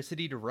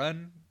electricity to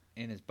run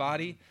in his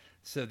body.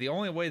 So the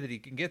only way that he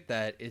can get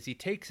that is he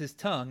takes his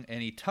tongue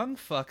and he tongue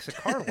fucks a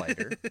car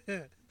lighter.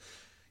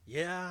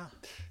 Yeah,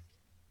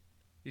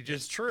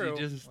 It's true. He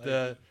just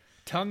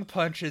tongue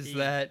punches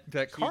that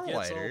car he gets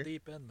lighter. all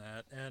deep in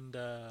that, and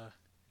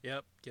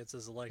gets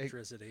his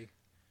electricity.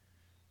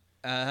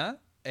 And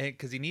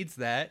because he needs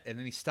that, and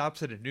then he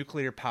stops at a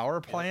nuclear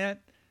power plant,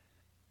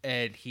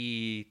 and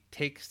he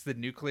takes the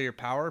nuclear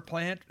power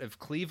plant of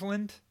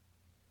Cleveland,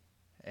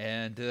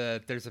 and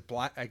there's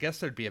I guess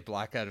there'd be a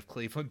blackout of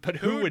Cleveland, but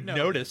who would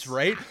notice,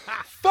 right?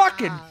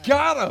 Fucking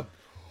got him!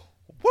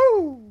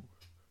 Woo!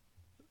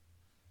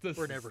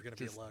 We're never going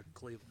to be allowed in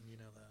Cleveland, you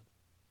know that.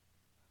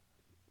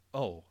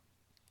 Oh,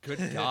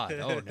 good God!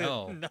 Oh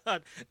no!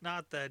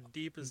 not that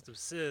deepest of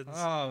sins.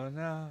 Oh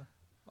no!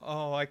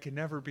 Oh, I can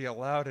never be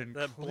allowed in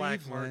that Cleveland.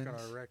 black mark on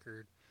our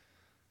record.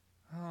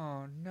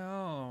 Oh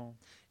no!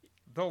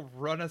 They'll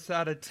run us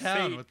out of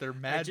town with their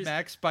Mad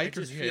Max biker I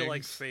just feel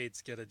like gangs.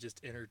 fate's gonna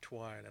just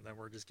intertwine, and then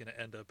we're just gonna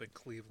end up in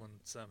Cleveland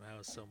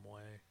somehow, some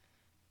way.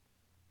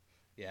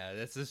 Yeah,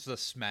 this is a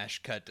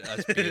smash cut to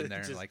us being there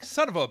and Just, like,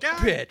 son of a God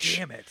bitch.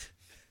 damn it.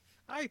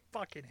 I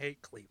fucking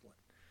hate Cleveland.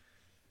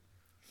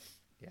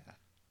 Yeah.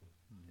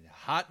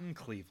 Hot in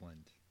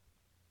Cleveland.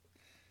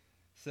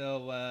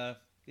 So,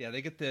 yeah,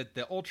 they get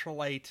the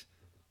ultralight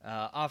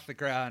off the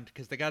ground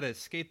because they got to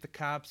escape the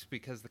cops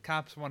because the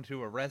cops want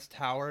to arrest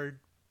Howard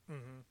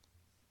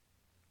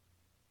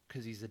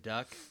because he's a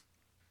duck.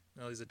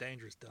 No, he's a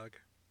dangerous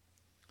duck.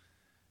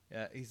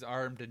 Yeah, he's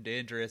armed and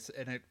dangerous.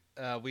 And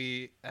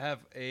we have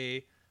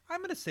I'm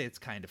going to say it's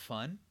kind of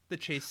fun. The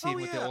chase scene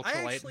with the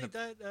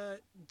ultralight.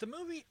 The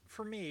movie,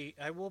 for me,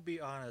 I will be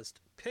honest,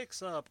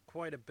 picks up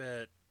quite a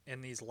bit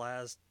in these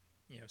last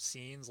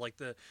scenes, like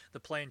the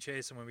plane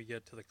chase, and when we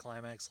get to the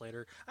climax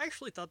later. I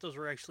actually thought those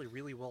were actually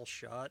really well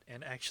shot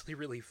and actually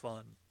really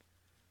fun.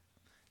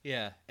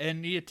 Yeah,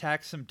 and he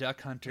attacks some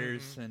duck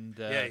hunters, and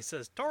yeah, he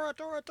says "Tora,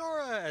 Tora,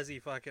 Tora" as he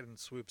fucking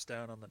swoops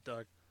down on the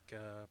duck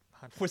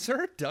hunter. Was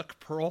there a duck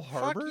Pearl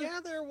Harbor? Fuck yeah,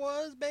 there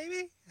was,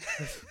 baby.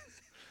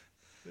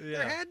 Yeah.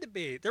 There had to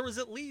be. There was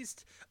at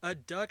least a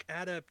duck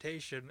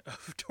adaptation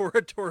of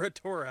Tora, Tora,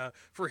 Tora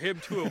for him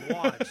to have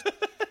watched.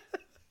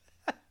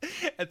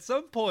 At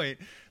some point,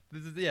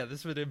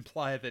 this would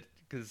imply that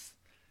because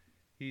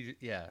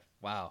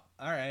wow.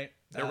 All right.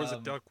 There was a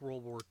duck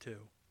World War II.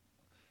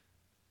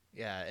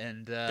 Yeah,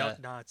 and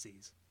duck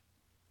Nazis.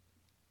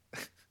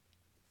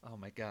 Oh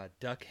my God,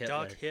 Duck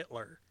Hitler. Duck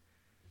Hitler.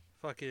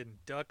 Fucking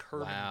Duck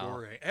Hermann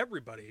Göring.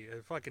 Everybody.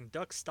 Fucking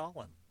Duck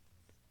Stalin.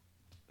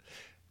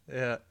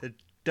 Yeah,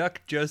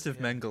 Duck Joseph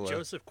Mengele.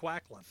 Joseph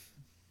Quacklin.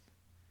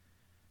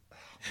 Oh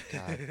my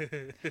God.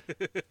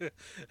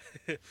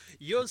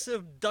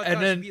 Joseph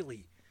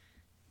Duckashvili.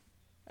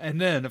 And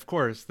then, of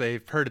course,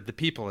 they've herded the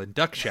people in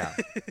Duck Shop.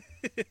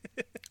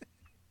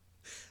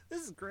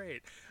 This is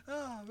great.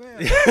 Oh, man.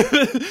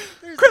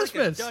 There's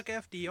Christmas! Like a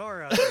Duck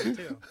FDR out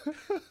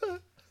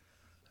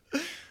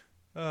there,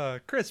 too.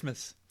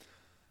 Christmas.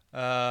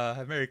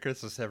 Merry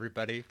Christmas,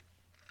 everybody.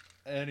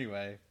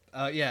 Anyway,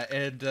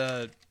 and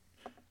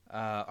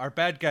our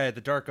bad guy,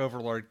 the Dark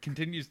Overlord,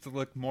 continues to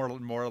look more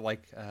and more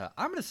like,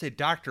 I'm going to say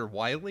Dr.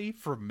 Wily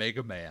from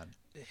Mega Man.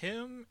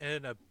 Him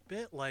and a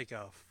bit like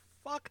a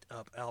fucked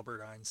up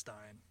Albert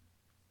Einstein.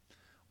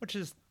 Which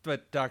is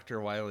what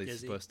Dr. Wily's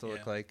supposed to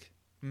look like.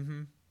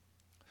 Mm-hmm.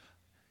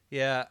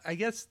 Yeah, I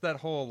guess that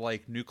whole,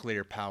 like,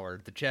 nuclear power,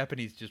 the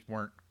Japanese just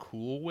weren't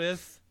cool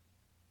with.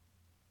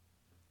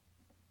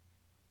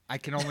 I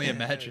can only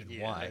imagine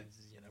why.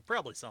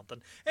 Probably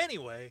something.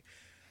 Anyway.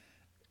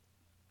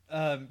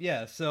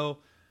 So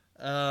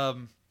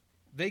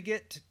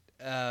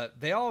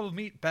they all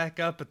meet back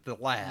up at the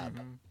lab.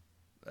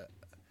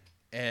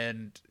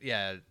 And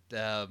the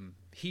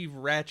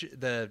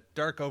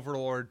Dark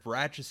Overlord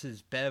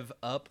ratchets Bev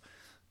up.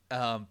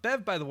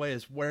 Bev, by the way,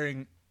 is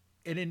wearing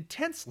an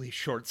intensely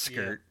short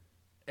skirt.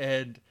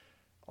 And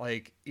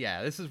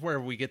this is where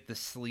we get the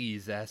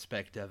sleaze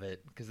aspect of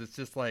it, because it's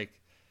just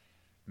like,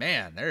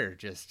 man, they're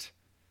just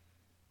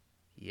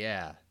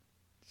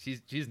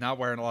she's not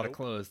wearing a lot of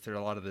clothes through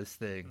a lot of this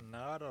thing.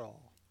 Not at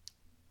all.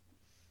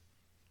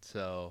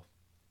 So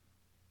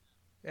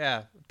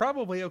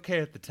probably okay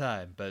at the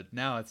time, but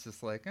now it's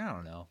just like, I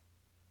don't know,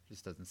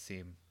 just doesn't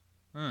seem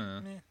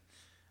I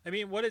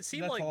mean, what it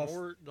seemed like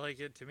more like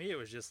it to me, it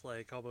was just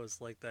like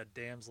almost like that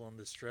damsel in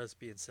distress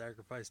being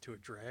sacrificed to a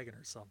dragon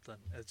or something.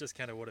 It's just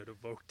kind of what it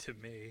evoked to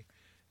me,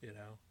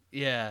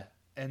 Yeah,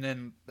 and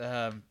then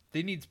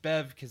they need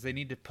Bev because they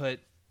need to put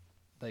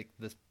like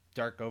this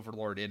Dark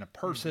Overlord in a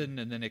person,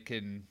 and then it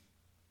can,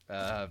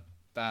 I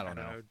don't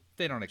know.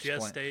 They don't explain.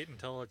 Gestate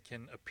until it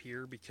can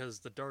appear, because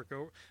the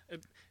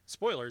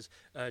spoilers,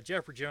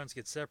 Jeffrey Jones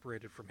gets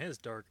separated from his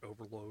Dark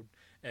Overload,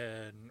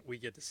 and we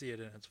get to see it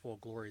in its full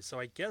glory. So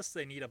I guess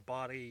they need a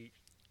body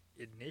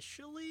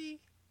initially,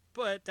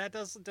 but that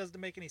doesn't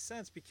make any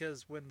sense,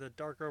 because when the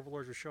Dark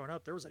Overlords were showing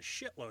up, there was a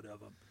shitload of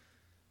them.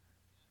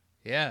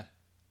 Yeah.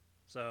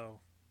 So,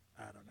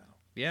 I don't know.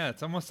 Yeah,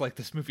 it's almost like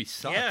this movie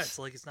sucks. Yeah, it's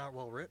like it's not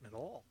well written at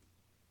all.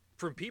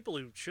 From people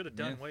who should have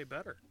done way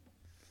better.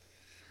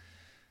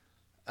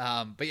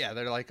 But yeah,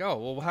 they're like, oh,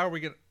 well, how are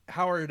we going to...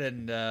 Howard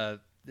and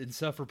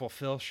Insufferable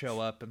Phil show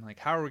up, and like,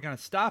 how are we going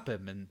to stop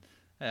him?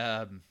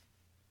 And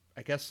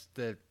I guess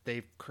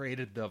they've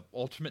created the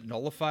ultimate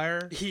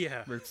nullifier.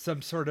 Yeah. Or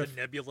some sort of...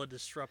 The nebula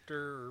disruptor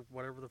or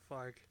whatever the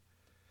fuck.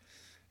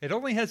 It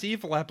only has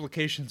evil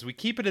applications. We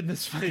keep it in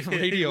this fucking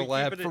radio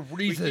lab for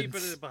reasons. We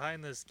keep it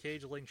behind this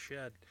cage-link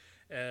shed.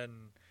 And,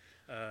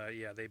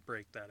 they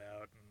break that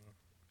out. And,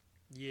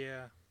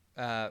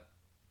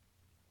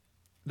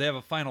 they have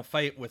a final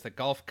fight with a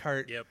golf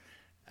cart. Yep.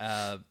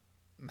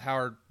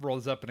 Howard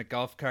rolls up in a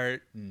golf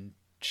cart and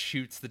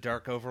shoots the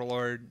Dark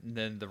Overlord. And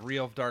then the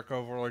real Dark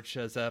Overlord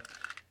shows up,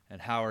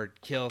 and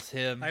Howard kills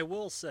him. I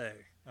will say,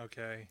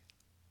 okay,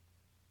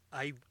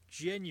 I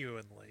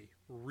genuinely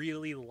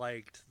really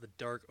liked the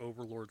Dark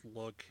Overlord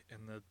look,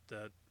 and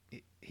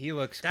he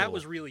looks cool. That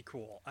was really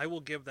cool. I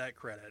will give that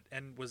credit,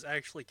 and was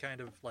actually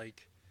kind of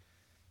like,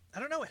 I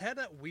don't know, it had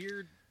that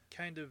weird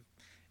kind of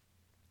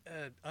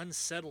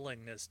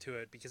unsettlingness to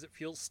it, because it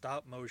feels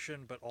stop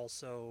motion, but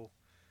also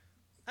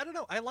I don't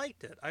know. I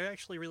liked it. I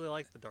actually really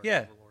liked the Dark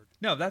Yeah. Overlord.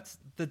 No, that's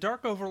the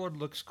Dark Overlord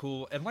looks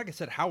cool, and like I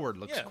said, Howard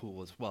looks Yeah.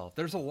 cool as well.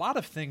 There's a lot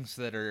of things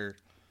that are,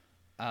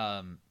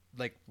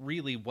 like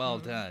really well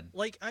done,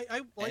 Like I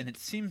and like it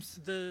seems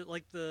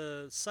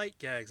the sight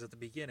gags at the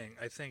beginning.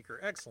 I think are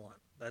excellent.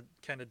 That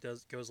kind of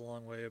goes a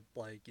long way. Of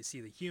like you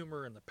see the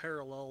humor and the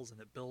parallels, and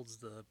it builds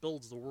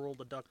the world,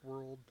 the duck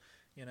world.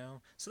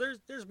 So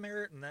there's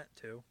merit in that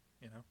too.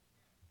 You know,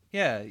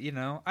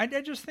 yeah,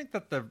 I just think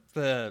that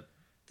the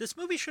this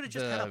movie should have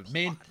just had a the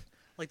main plot.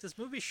 Like this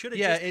movie should have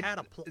yeah just had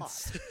a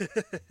plot.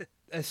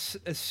 it's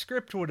a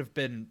script would have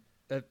been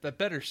a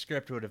better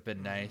script would have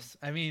been nice.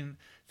 I mean,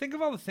 think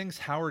of all the things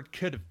Howard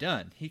could have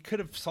done. He could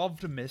have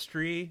solved a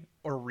mystery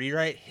or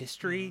rewrite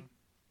history,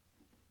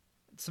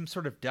 some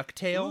sort of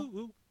ducktail. Ooh,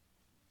 ooh.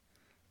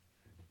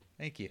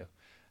 Thank you.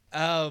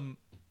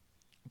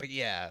 But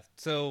yeah,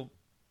 so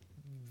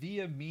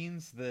via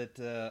means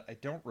that I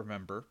don't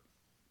remember,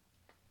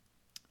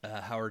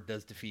 Howard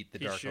does defeat the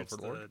He Dark shoots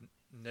Overlord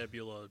the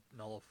nebula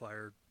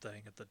nullifier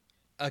thing at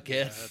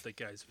again. at the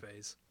guy's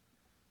face.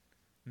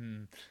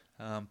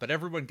 But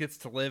everyone gets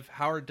to live.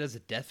 Howard does a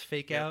death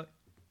fake Yep. out,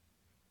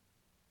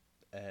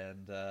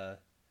 and the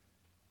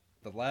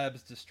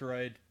lab's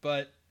destroyed.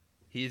 But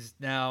he's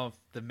now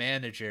the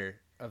manager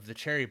of the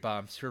Cherry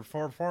Bombs, who are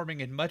performing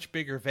in much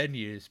bigger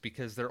venues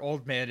because their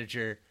old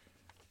manager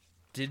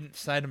didn't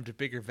sign him to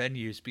bigger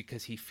venues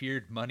because he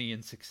feared money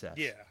and success.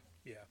 Yeah,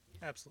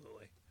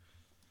 absolutely.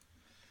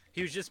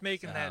 He was just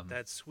making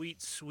that sweet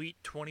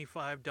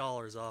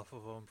 $25 off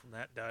of him from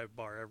that dive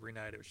bar every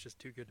night. It was just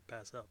too good to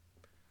pass up.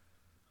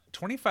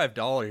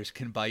 $25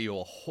 can buy you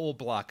a whole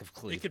block of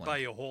Cleveland. It could buy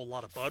you a whole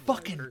lot of Budweiser.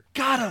 Fucking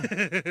got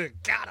him.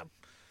 Got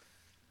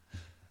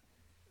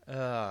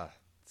him.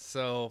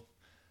 So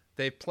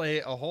they play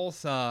a whole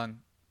song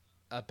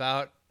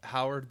about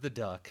Howard the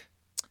Duck.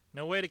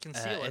 No way to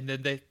conceal it. And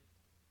then then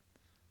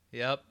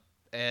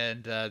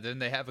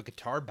they have a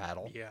guitar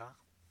battle. Yeah.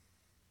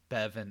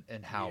 Bev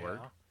and Howard.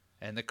 Yeah.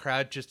 And the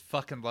crowd just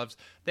fucking loves.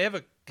 They have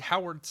a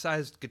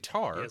Howard-sized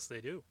guitar. Yes,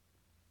 they do.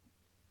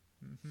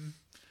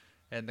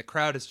 And the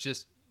crowd is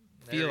just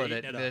feeling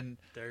it. And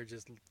they're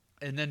just.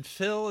 And then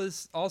Phil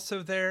is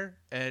also there,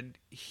 and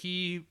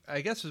he,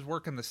 I guess, was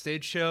working the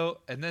stage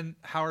show, and then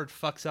Howard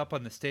fucks up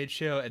on the stage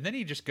show, and then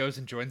he just goes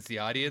and joins the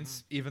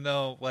audience, even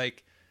though,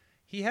 like,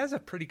 he has a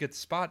pretty good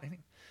spot. And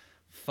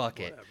fuck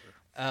it.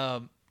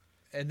 And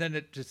then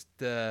it just,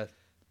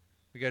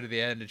 we go to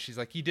the end, and she's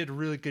like, "You did a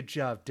really good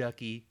job,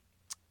 Ducky."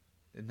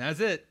 And that's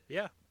it.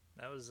 Yeah,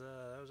 that was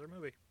our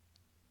movie.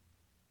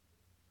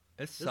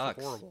 It sucks.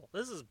 This is horrible.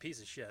 This is a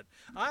piece of shit.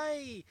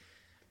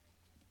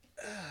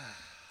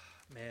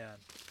 Man.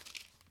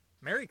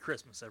 Merry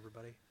Christmas,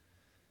 everybody.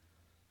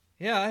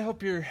 Yeah, I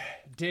hope your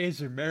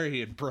days are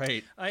merry and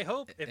bright. I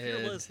hope if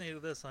you're listening to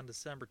this on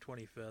December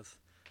 25th,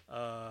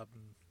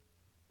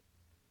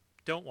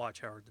 don't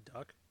watch Howard the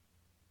Duck.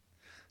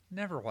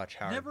 Never watch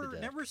Howard the Duck.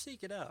 Never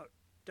seek it out.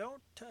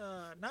 Don't,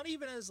 not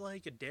even as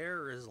like a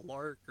dare or as a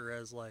lark or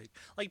as like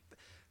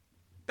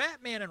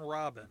Batman and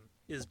Robin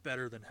is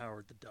better than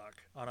Howard the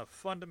Duck on a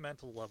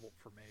fundamental level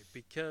for me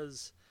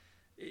because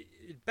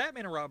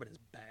Batman and Robin is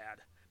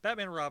bad.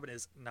 Batman and Robin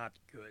is not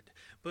good.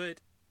 But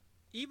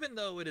even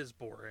though it is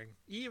boring,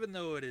 even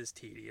though it is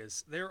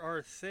tedious, there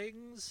are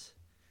things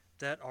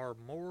that are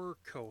more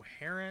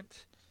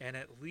coherent and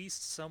at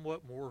least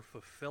somewhat more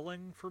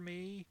fulfilling for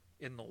me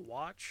in the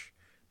watch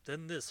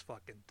than this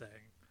fucking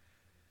thing.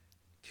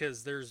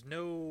 Because there's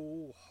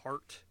no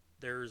heart,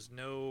 there's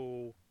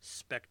no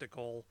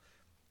spectacle.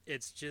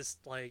 It's just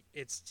a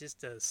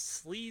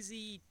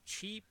sleazy,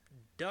 cheap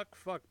duck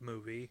fuck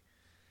movie,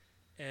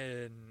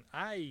 and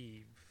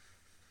I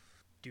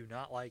do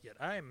not like it.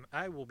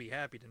 I will be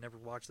happy to never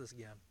watch this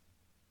again.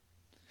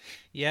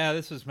 Yeah,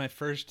 this was my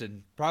first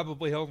and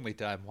probably only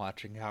time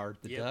watching Howard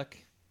the Duck.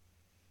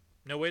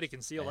 No way to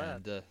conceal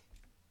that.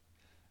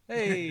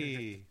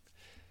 Hey,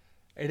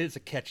 it is a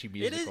catchy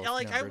musical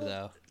number,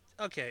 though.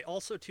 Okay,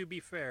 also to be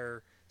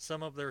fair,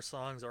 some of their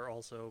songs are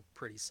also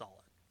pretty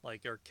solid.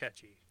 Like, are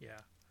catchy,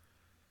 yeah.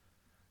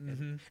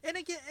 Mm-hmm. And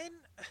again,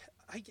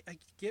 I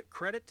give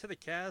credit to the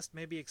cast,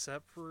 maybe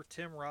except for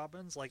Tim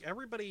Robbins. Like,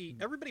 everybody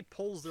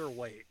pulls their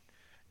weight,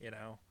 you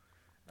know?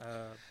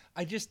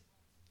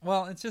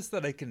 It's just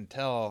that I can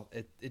tell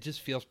it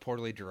just feels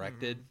poorly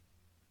directed.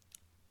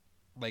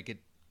 Mm-hmm. Like, it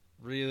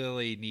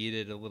really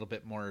needed a little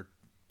bit more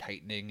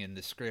tightening in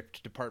the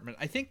script department.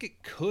 I think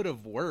it could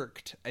have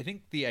worked. I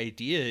think the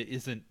idea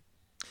isn't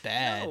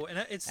bad. No,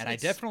 and I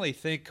definitely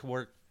think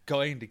we're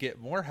going to get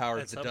more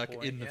Howard the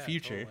Duck in the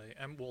future. Totally.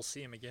 And we'll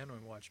see him again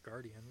when we watch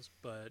Guardians.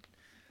 But,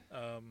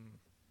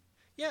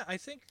 yeah, I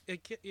think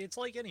it's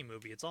like any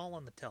movie. It's all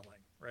on the telling,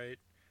 right?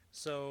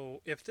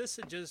 So if this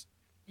had just...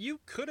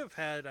 You could have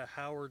had a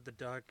Howard the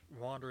Duck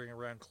wandering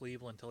around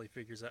Cleveland until he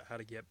figures out how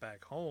to get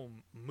back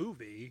home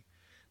movie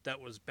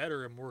that was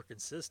better and more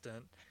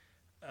consistent.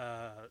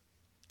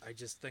 I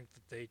just think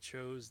that they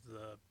chose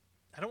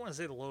I don't want to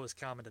say the lowest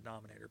common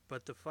denominator,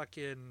 but the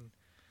fucking...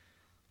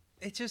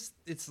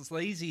 It's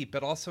lazy,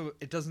 but also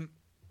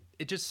it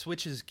it just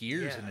switches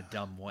gears in a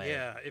dumb way.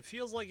 Yeah, it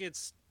feels like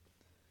it's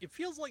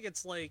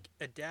like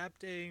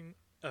adapting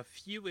a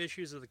few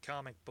issues of the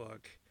comic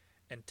book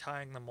and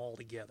tying them all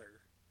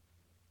together.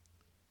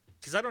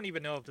 Because I don't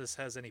even know if this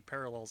has any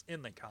parallels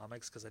in the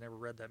comics, because I never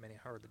read that many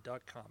Howard the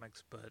Duck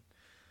comics, but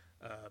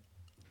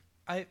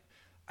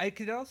I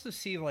could also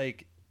see,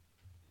 like,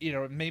 you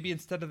know, maybe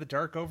instead of the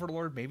Dark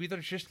Overlord, maybe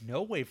there's just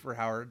no way for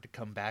Howard to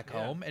come back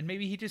home, and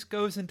maybe he just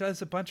goes and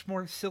does a bunch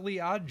more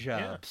silly odd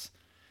jobs.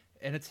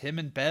 And it's him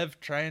and Bev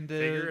trying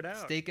to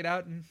stake it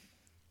out, and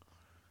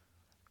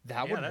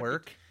that would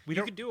work.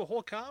 You could do a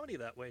whole comedy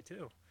that way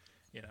too,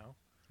 you know.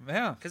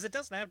 Yeah, because it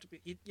doesn't have to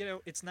be. You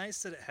know, it's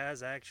nice that it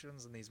has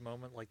actions in these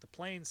moments, like the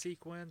plane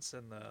sequence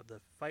and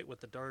the fight with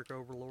the Dark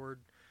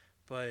Overlord.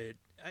 But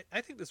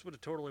I think this would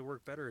have totally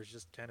worked better as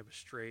just kind of a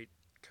straight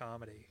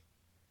comedy,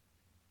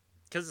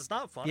 because it's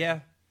not funny. Yeah.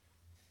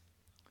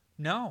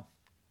 No,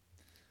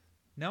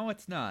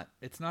 it's not.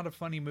 It's not a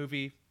funny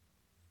movie.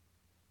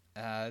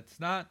 It's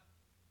not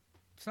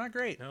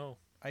great. No,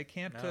 I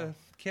can't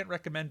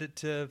recommend it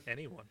to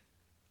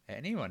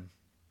anyone,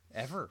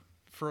 ever,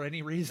 for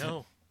any reason.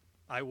 No,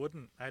 I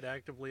wouldn't. I'd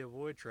actively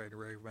avoid trying to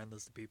recommend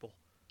this to people.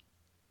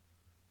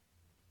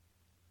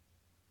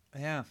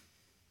 Yeah.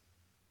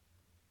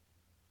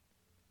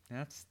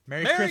 That's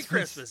Merry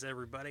Christmas,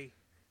 everybody.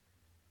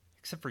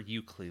 Except for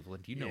you,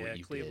 Cleveland. You know what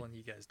you Cleveland,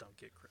 did. You guys don't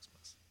get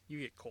Christmas. You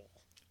get coal.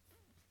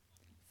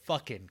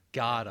 Fucking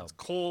got him. It's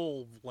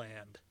coal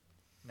land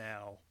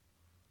now.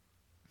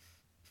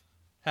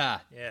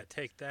 Ha. Yeah,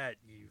 take that,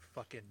 you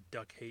fucking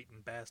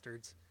duck-hating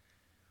bastards.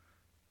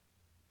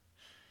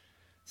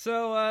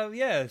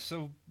 So,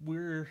 so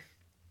we're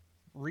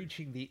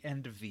reaching the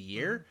end of the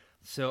year.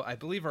 So I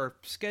believe our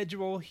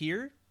schedule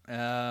here,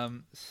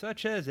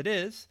 such as it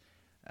is,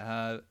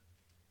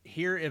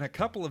 here in a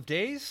couple of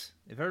days,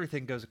 if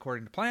everything goes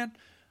according to plan,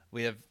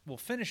 we'll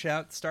finish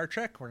out Star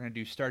Trek. We're going to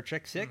do Star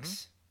Trek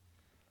 6.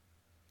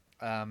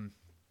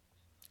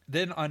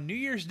 Then on New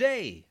Year's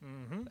Day,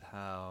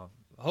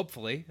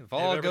 hopefully, if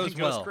all goes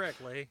well,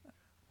 correctly,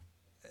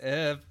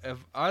 if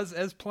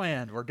as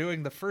planned, we're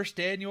doing the first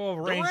annual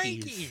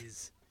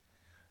Rankies.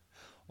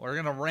 We're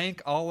going to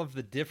rank all of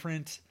the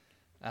different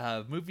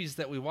movies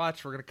that we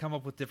watch. We're going to come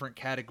up with different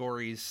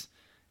categories,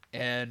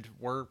 and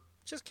we're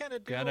just kind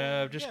of do an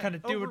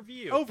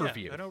overview.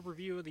 Yeah, an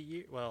overview of the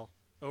year. Well,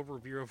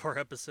 overview of our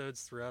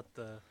episodes throughout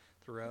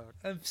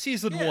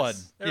season 1.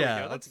 There we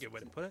go. That's a good way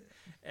to put it.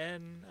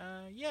 And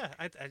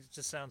it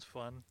just sounds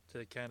fun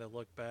to kind of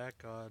look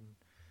back on,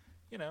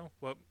 you know,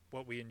 what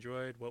we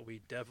enjoyed, what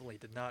we definitely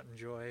did not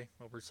enjoy,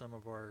 what were some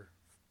of our,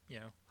 you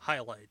know,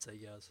 highlights, I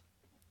guess.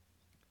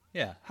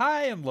 Yeah,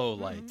 high and low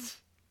lights.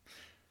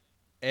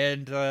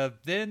 And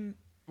then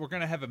we're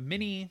gonna have a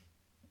mini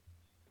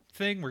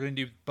thing. We're going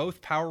to do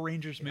both Power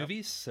Rangers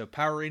movies. So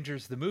Power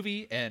Rangers the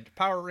movie and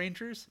Power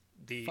Rangers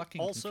the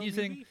fucking also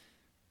confusing. Movie?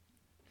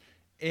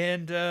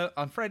 And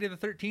on Friday the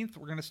 13th,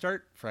 we're going to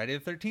start Friday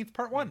the 13th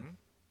Part 1.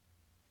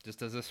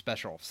 Just as a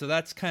special. So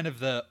that's kind of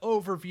the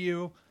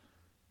overview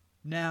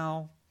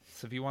now.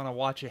 So if you want to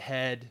watch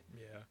ahead,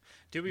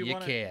 do we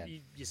want to?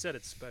 You said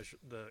it's special.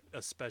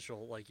 A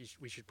special. Like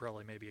we should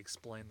probably maybe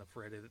explain the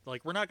Friday.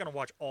 Like we're not going to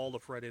watch all the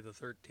Friday the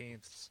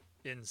 13th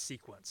in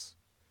sequence.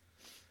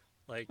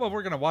 Like, well,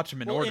 we're gonna watch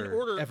them in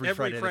order every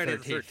Friday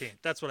the 13th.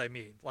 That's what I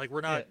mean. Like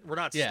we're not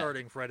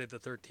starting Friday the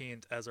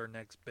 13th as our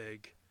next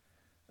big.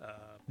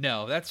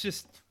 No, that's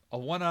just a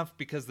one-off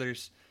because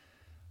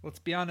let's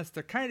be honest,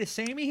 they're kind of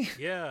samey.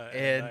 Yeah,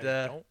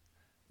 and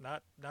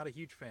not a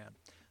huge fan.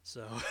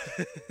 So,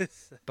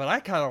 but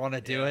I kind of want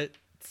to do it.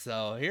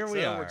 So here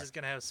we are. We're just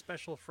gonna have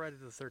special Friday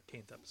the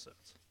 13th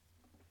episodes.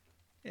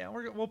 Yeah,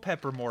 we'll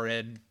pepper more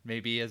in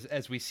maybe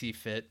as we see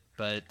fit,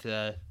 but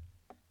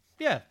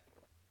yeah.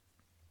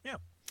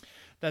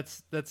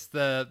 That's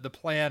the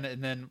plan,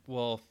 and then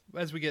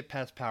as we get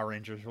past Power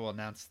Rangers, we'll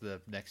announce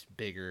the next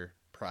bigger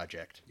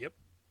project. Yep.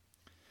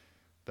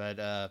 But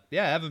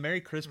have a Merry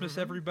Christmas,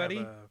 everybody.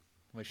 Have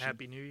a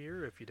Happy New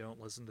Year if you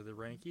don't listen to the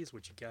Rankies,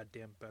 which you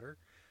goddamn better.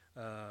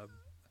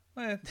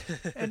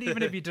 And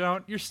even if you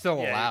don't, you're still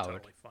allowed. You're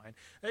totally fine.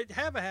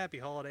 Have a happy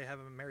holiday.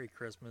 Have a Merry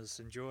Christmas.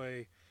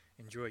 Enjoy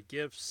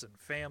gifts and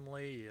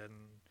family and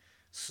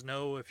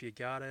snow if you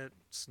got it.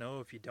 Snow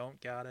if you don't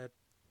got it.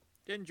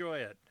 Enjoy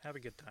it. Have a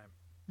good time.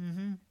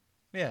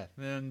 Yeah,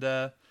 and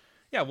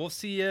we'll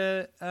see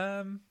you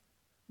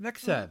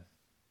next time.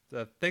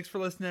 So thanks for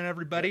listening,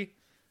 everybody,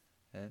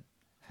 and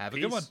have a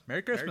good one.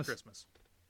 Merry Christmas. Merry Christmas.